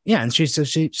anyway, yeah, and she's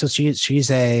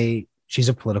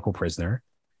a political prisoner.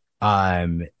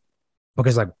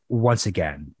 Because like once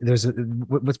again,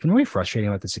 what's been really frustrating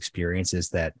about this experience is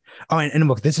that and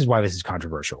look, this is why this is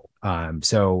controversial.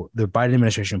 So the Biden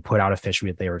administration put out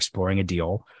officially that they were exploring a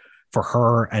deal for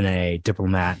her and a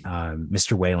diplomat,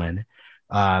 Mr. Whalen,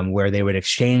 where they would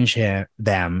exchange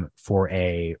them for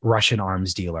a Russian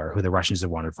arms dealer who the Russians have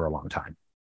wanted for a long time.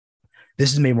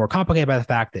 This is made more complicated by the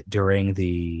fact that during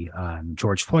the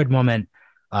George Floyd moment,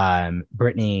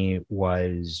 Brittney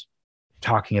was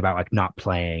talking about like not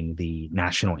playing the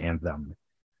national anthem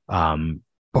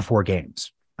before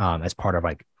games as part of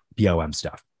like BOM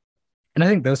stuff. And I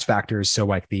think those factors, so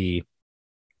like the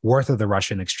worth of the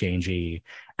Russian exchangee,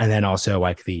 and then also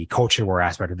like the culture war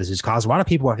aspect of this, has caused a lot of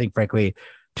people, I think, frankly,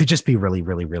 to just be really,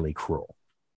 really, really cruel.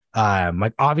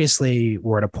 Like obviously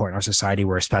we're at a point in our society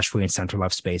where, especially in center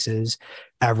left spaces,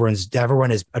 everyone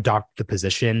has adopted the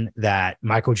position that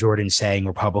Michael Jordan saying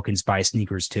Republicans buy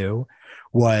sneakers too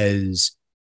was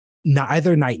not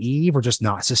either naive or just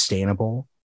not sustainable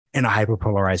in a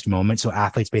hyperpolarized moment. So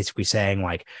athletes basically saying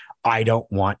like, I don't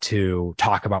want to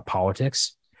talk about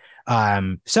politics.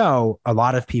 So a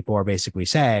lot of people are basically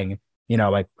saying,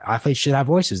 like athletes should have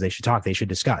voices. They should talk. They should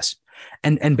discuss.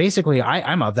 And basically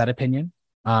I'm of that opinion.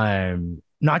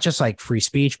 Not just like free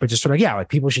speech, but just sort of, like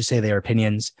people should say their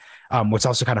opinions. What's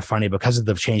also kind of funny, because of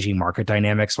the changing market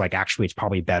dynamics, like actually it's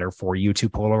probably better for you to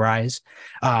polarize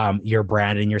your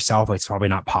brand and yourself. It's probably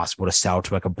not possible to sell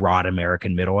to like a broad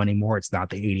American middle anymore. It's not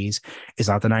the 80s. It's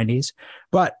not the 90s.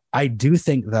 But I do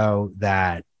think though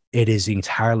that it is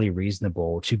entirely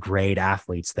reasonable to grade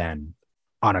athletes then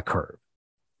on a curve.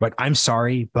 Like, I'm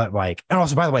sorry, but like, and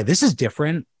also by the way, this is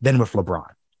different than with LeBron.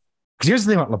 Because here's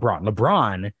the thing about LeBron.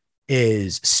 LeBron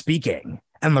is speaking,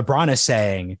 and LeBron is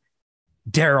saying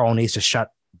Daryl needs to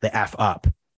shut the F up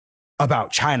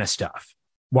about China stuff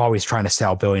while he's trying to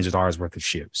sell billions of dollars worth of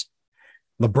shoes.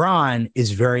 LeBron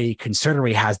is very concerned,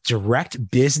 he has direct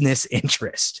business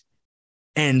interest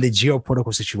in the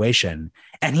geopolitical situation,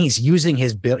 and he's using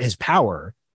his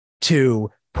power to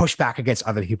push back against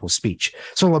other people's speech.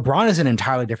 So LeBron is an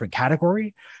entirely different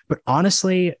category, but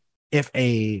honestly,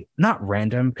 not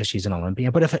random because she's an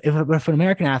Olympian, but if an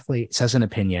American athlete says an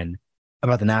opinion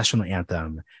about the national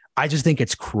anthem, I just think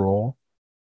it's cruel.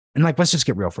 And like, let's just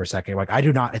get real for a second. Like, I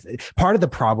do not, part of the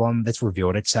problem that's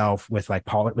revealed itself with like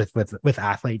with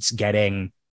athletes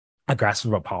getting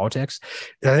aggressive about politics,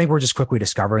 I think we're just quickly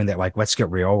discovering that, like, let's get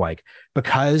real, like,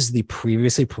 because the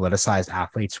previously politicized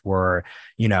athletes were,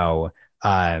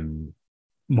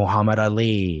 Muhammad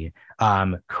Ali,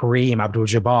 Kareem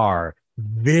Abdul-Jabbar,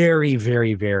 very,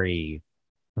 very, very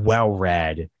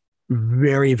well-read,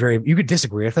 very, very, you could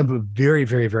disagree with them, but very,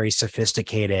 very, very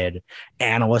sophisticated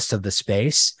analysts of the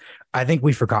space. I think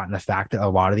we've forgotten the fact that a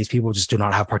lot of these people just do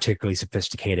not have particularly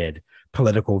sophisticated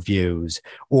political views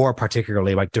or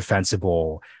particularly like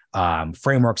defensible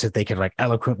frameworks that they could like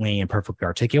eloquently and perfectly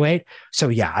articulate. So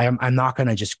yeah, I'm not going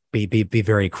to just be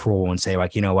very cruel and say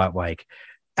like, you know what, like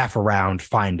F around,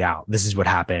 find out. This is what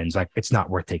happens. Like, it's not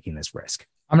worth taking this risk.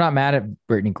 I'm not mad at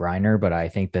Brittney Griner, but I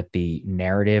think that the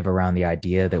narrative around the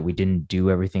idea that we didn't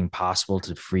do everything possible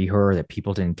to free her, that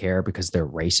people didn't care because they're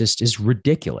racist, is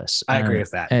ridiculous. I agree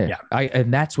with that. Yeah.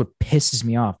 And that's what pisses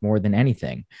me off more than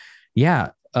anything.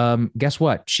 Yeah. Guess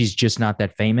what? She's just not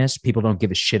that famous. People don't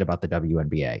give a shit about the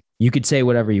WNBA. You could say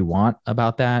whatever you want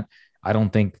about that. I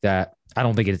don't think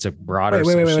it's a broader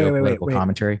political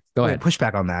commentary. Go ahead. Push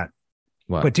back on that.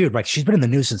 What? But dude, like she's been in the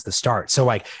news since the start. So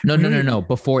like, no.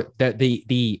 Before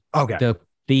the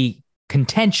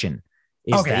contention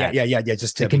is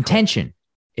Just the contention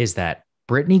is that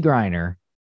Brittney Griner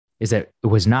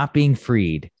was not being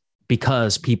freed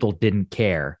because people didn't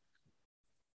care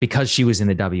because she was in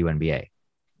the WNBA.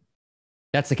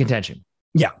 That's the contention.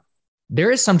 Yeah,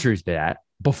 there is some truth to that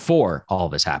before all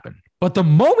this happened, but the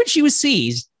moment she was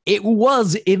seized, it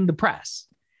was in the press,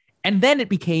 and then it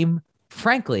became,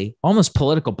 frankly, almost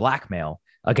political blackmail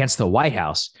against the White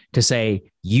House to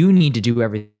say, you need to do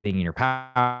everything in your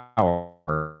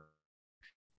power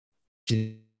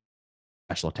to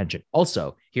special attention.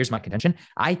 Also, here's my contention.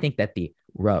 I think that the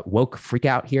woke freak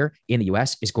out here in the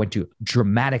US is going to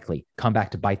dramatically come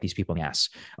back to bite these people in the ass.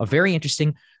 A very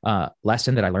interesting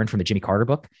lesson that I learned from the Jimmy Carter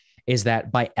book is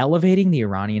that by elevating the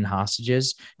Iranian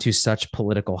hostages to such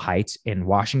political heights in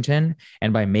Washington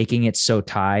and by making it so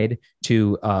tied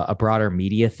to a broader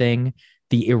media thing,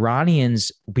 the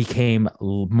Iranians became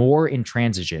more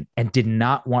intransigent and did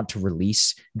not want to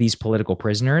release these political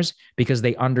prisoners because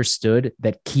they understood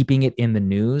that keeping it in the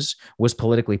news was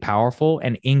politically powerful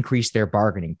and increased their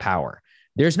bargaining power.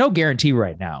 There's no guarantee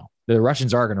right now the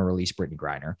Russians are going to release Brittney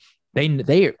Griner.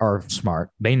 They are smart.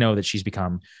 They know that she's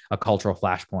become a cultural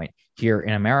flashpoint here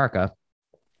in America.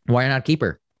 Why not keep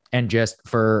her and just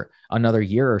for another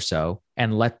year or so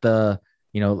and let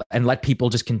people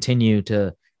just continue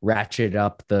to ratchet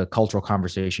up the cultural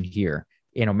conversation here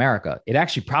in America? It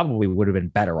actually probably would have been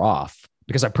better off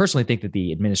because I personally think that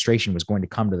the administration was going to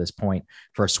come to this point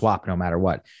for a swap no matter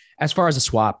what. As far as a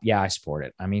swap, yeah, I support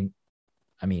it. I mean,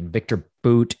 Victor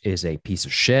Bout is a piece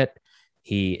of shit.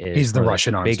 He's the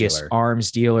Russian biggest arms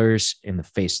dealers in the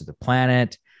face of the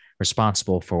planet,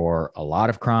 responsible for a lot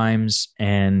of crimes.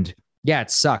 And yeah, it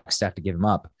sucks to have to give him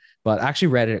up. But I actually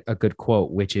read a good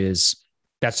quote, which is,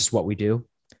 that's just what we do.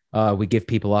 We give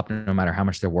people up no matter how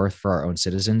much they're worth for our own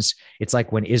citizens. It's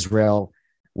like when Israel,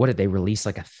 what did they release?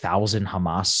 Like 1,000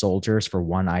 Hamas soldiers for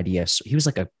one IDF. He was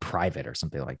like a private or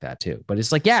something like that too. But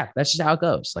it's like, yeah, that's just how it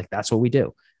goes. Like, that's what we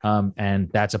do. And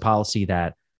that's a policy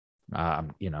that,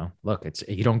 look,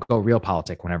 you don't go real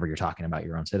politic whenever you're talking about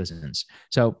your own citizens.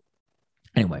 So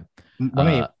anyway,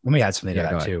 let me add something to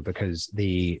that too, because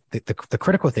the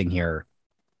critical thing here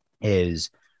is,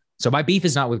 so my beef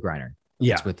is not with Griner.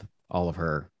 Yeah. It's with all of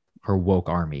her woke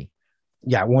army.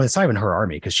 Yeah. Well, it's not even her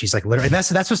army because she's like literally, and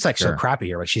that's what's like so crappy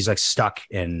here. Like she's like stuck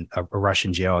in a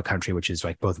Russian jail, a country which is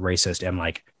like both racist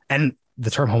and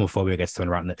the term homophobia gets thrown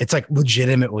around. It's like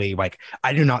legitimately like,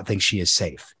 I do not think she is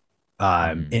safe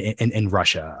in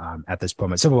Russia at this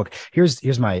moment. So look,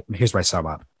 here's my sum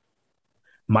up.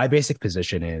 My basic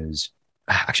position is,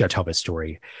 actually I'll tell this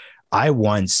story. I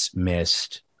once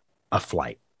missed a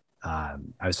flight. I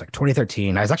was like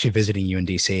 2013. I was actually visiting you in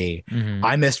DC. Mm-hmm.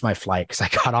 I missed my flight because I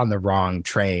got on the wrong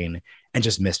train and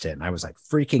just missed it. And I was like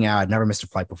freaking out. I'd never missed a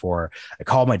flight before. I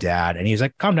called my dad and he was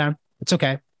like, calm down. It's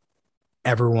okay.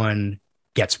 Everyone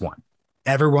gets one.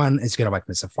 Everyone is going to like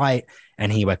miss a flight.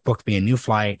 And he like booked me a new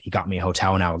flight. He got me a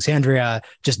hotel in Alexandria.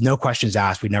 Just no questions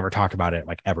asked. We never talked about it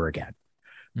like ever again.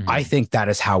 Mm-hmm. I think that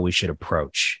is how we should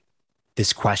approach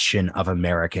this question of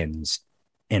Americans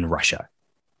in Russia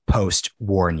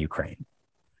post-war in Ukraine.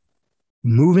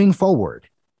 Moving forward,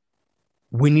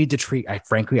 we need to treat, I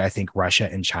think Russia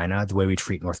and China the way we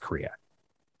treat North Korea,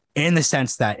 in the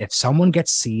sense that if someone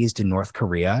gets seized in North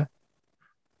Korea,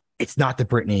 it's not the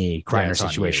Brittney Griner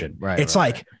situation. Right, it's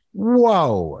like,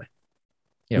 whoa.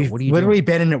 Yeah, we've literally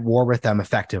been in war with them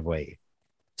effectively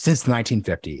since the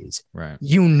 1950s. Right.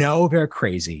 They're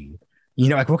crazy.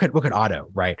 Like look at Otto,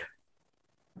 right?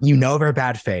 They're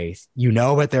bad faith.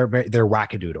 That they're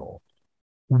wackadoodle.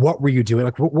 What were you doing?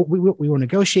 Like, we will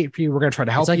negotiate for you. We're going to try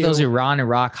to help you. It's like those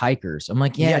Iraq hikers. I'm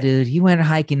like, yeah, dude, he went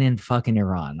hiking in fucking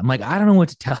Iran. I'm like, I don't know what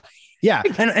to tell you. Yeah.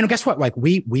 And guess what? Like,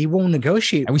 we will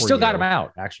negotiate. And we still got him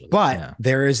out, actually. But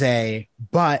there is a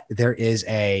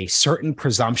certain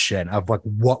presumption of like,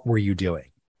 what were you doing?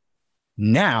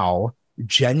 Now,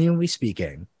 genuinely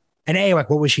speaking, and like,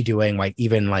 what was she doing? Like,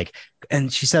 even like,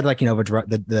 and she said like, the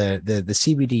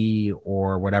CBD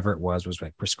or whatever it was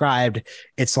like prescribed.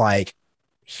 It's like,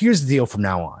 here's the deal from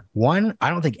now on. One, I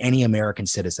don't think any American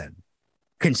citizen,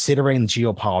 considering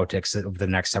geopolitics of the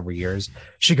next several years,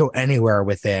 should go anywhere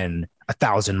within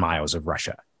 1,000 miles of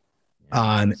Russia.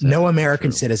 Yeah, No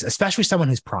American citizen, especially someone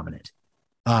who's prominent.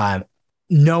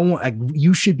 No one,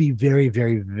 you should be very,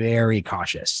 very, very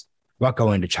cautious about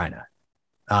going to China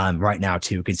right now,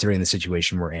 too, considering the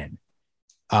situation we're in.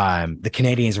 The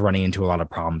Canadians are running into a lot of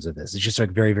problems with this. It's just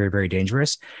like very, very, very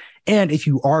dangerous. And if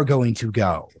you are going to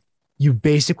go, you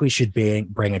basically should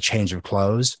bring a change of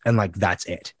clothes, and like that's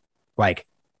it. Like,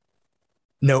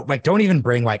 no, like don't even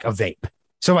bring like a vape.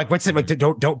 So like, what's it like?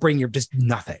 Don't bring your just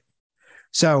nothing.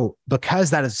 So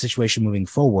because that is the situation moving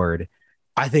forward,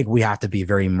 I think we have to be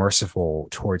very merciful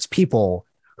towards people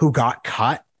who got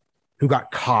caught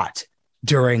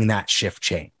during that shift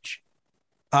change.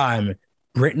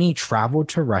 Brittney traveled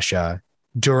to Russia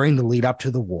during the lead up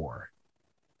to the war.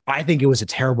 I think it was a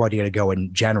terrible idea to go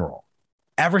in general.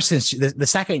 Ever since the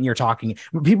second you're talking,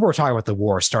 people were talking about the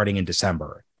war starting in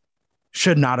December,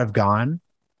 should not have gone.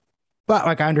 But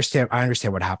like I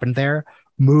understand what happened there.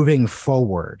 Moving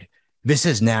forward, this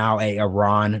is now a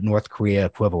Iran, North Korea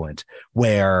equivalent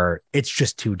where it's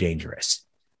just too dangerous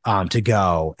to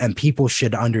go, and people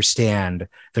should understand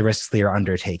the risks they are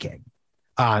undertaking.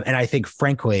 And I think,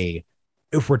 frankly,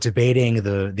 if we're debating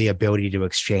the ability to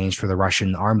exchange for the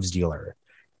Russian arms dealer,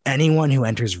 anyone who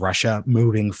enters Russia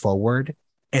moving forward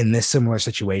in this similar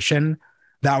situation,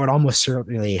 that would almost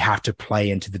certainly have to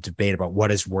play into the debate about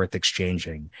what is worth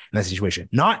exchanging in that situation.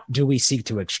 Not do we seek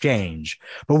to exchange,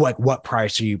 but what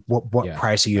price are you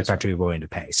effectively willing to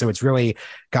pay? So it's really,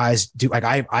 guys,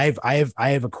 I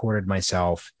have accorded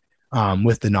myself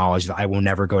with the knowledge that I will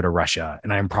never go to Russia,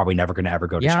 and I'm probably never going to ever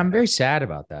go to China. I'm very sad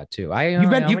about that too. You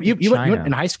went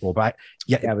in high school, but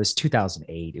it was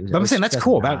 2008. I'm saying that's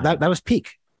cool. That was peak.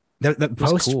 The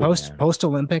post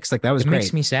Olympics, like that was great.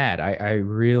 Makes me sad. I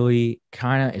really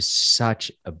China is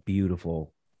such a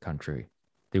beautiful country.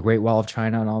 The Great Wall of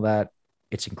China and all that,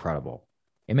 it's incredible.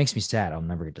 It makes me sad. I'll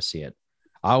never get to see it.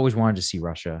 I always wanted to see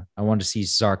Russia. I wanted to see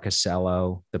Tsar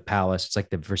Castello, the palace. It's like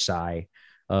the Versailles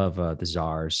of the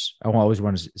czars. I always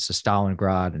wanted to see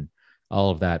Stalingrad and all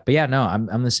of that. But yeah, no,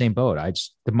 I'm the same boat.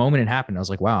 The moment it happened, I was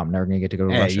like, wow, I'm never gonna get to go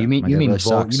to Russia. You mean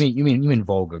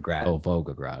Volgograd? Oh,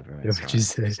 Volgograd, right?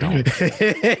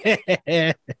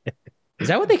 Is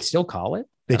that what they still call it?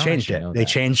 They changed it. They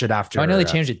changed it after. I know they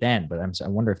changed it then, but I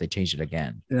wonder if they changed it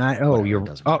again. Whole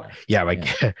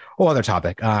other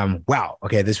topic. Wow.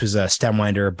 Okay, this was a stem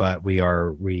winder, but we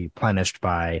are replenished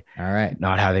by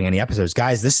not having any episodes,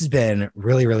 guys. This has been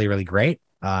really, really, really great.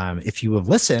 If you have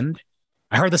listened,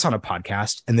 I heard this on a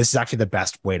podcast, and this is actually the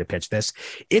best way to pitch this.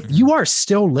 If you are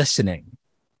still listening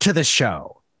to the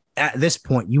show at this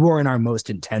point, you are in our most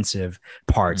intensive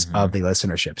parts of the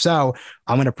listenership. So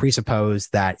I'm going to presuppose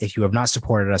that if you have not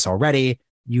supported us already,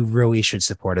 you really should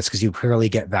support us, because you clearly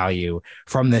get value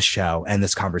from this show and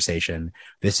this conversation.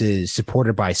 This is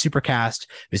supported by Supercast.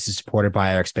 This is supported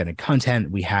by our expanded content.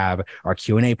 We have our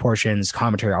Q&A portions,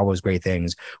 commentary, all those great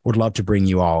things. Would love to bring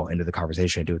you all into the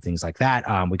conversation and do things like that.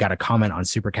 We got a comment on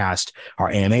Supercast, our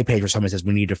AMA page, where someone says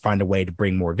we need to find a way to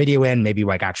bring more video in, maybe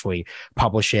like actually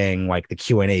publishing like the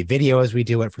Q&A video as we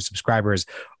do it for subscribers.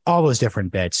 All those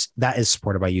different bits, that is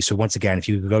supported by you. So once again, if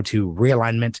you go to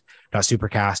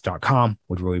realignment.supercast.com,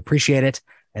 would really appreciate it.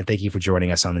 And thank you for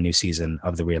joining us on the new season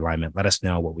of the Realignment. Let us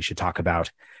know what we should talk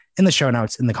about in the show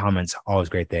notes, in the comments, all those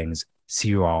great things. See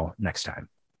you all next time.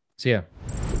 See ya.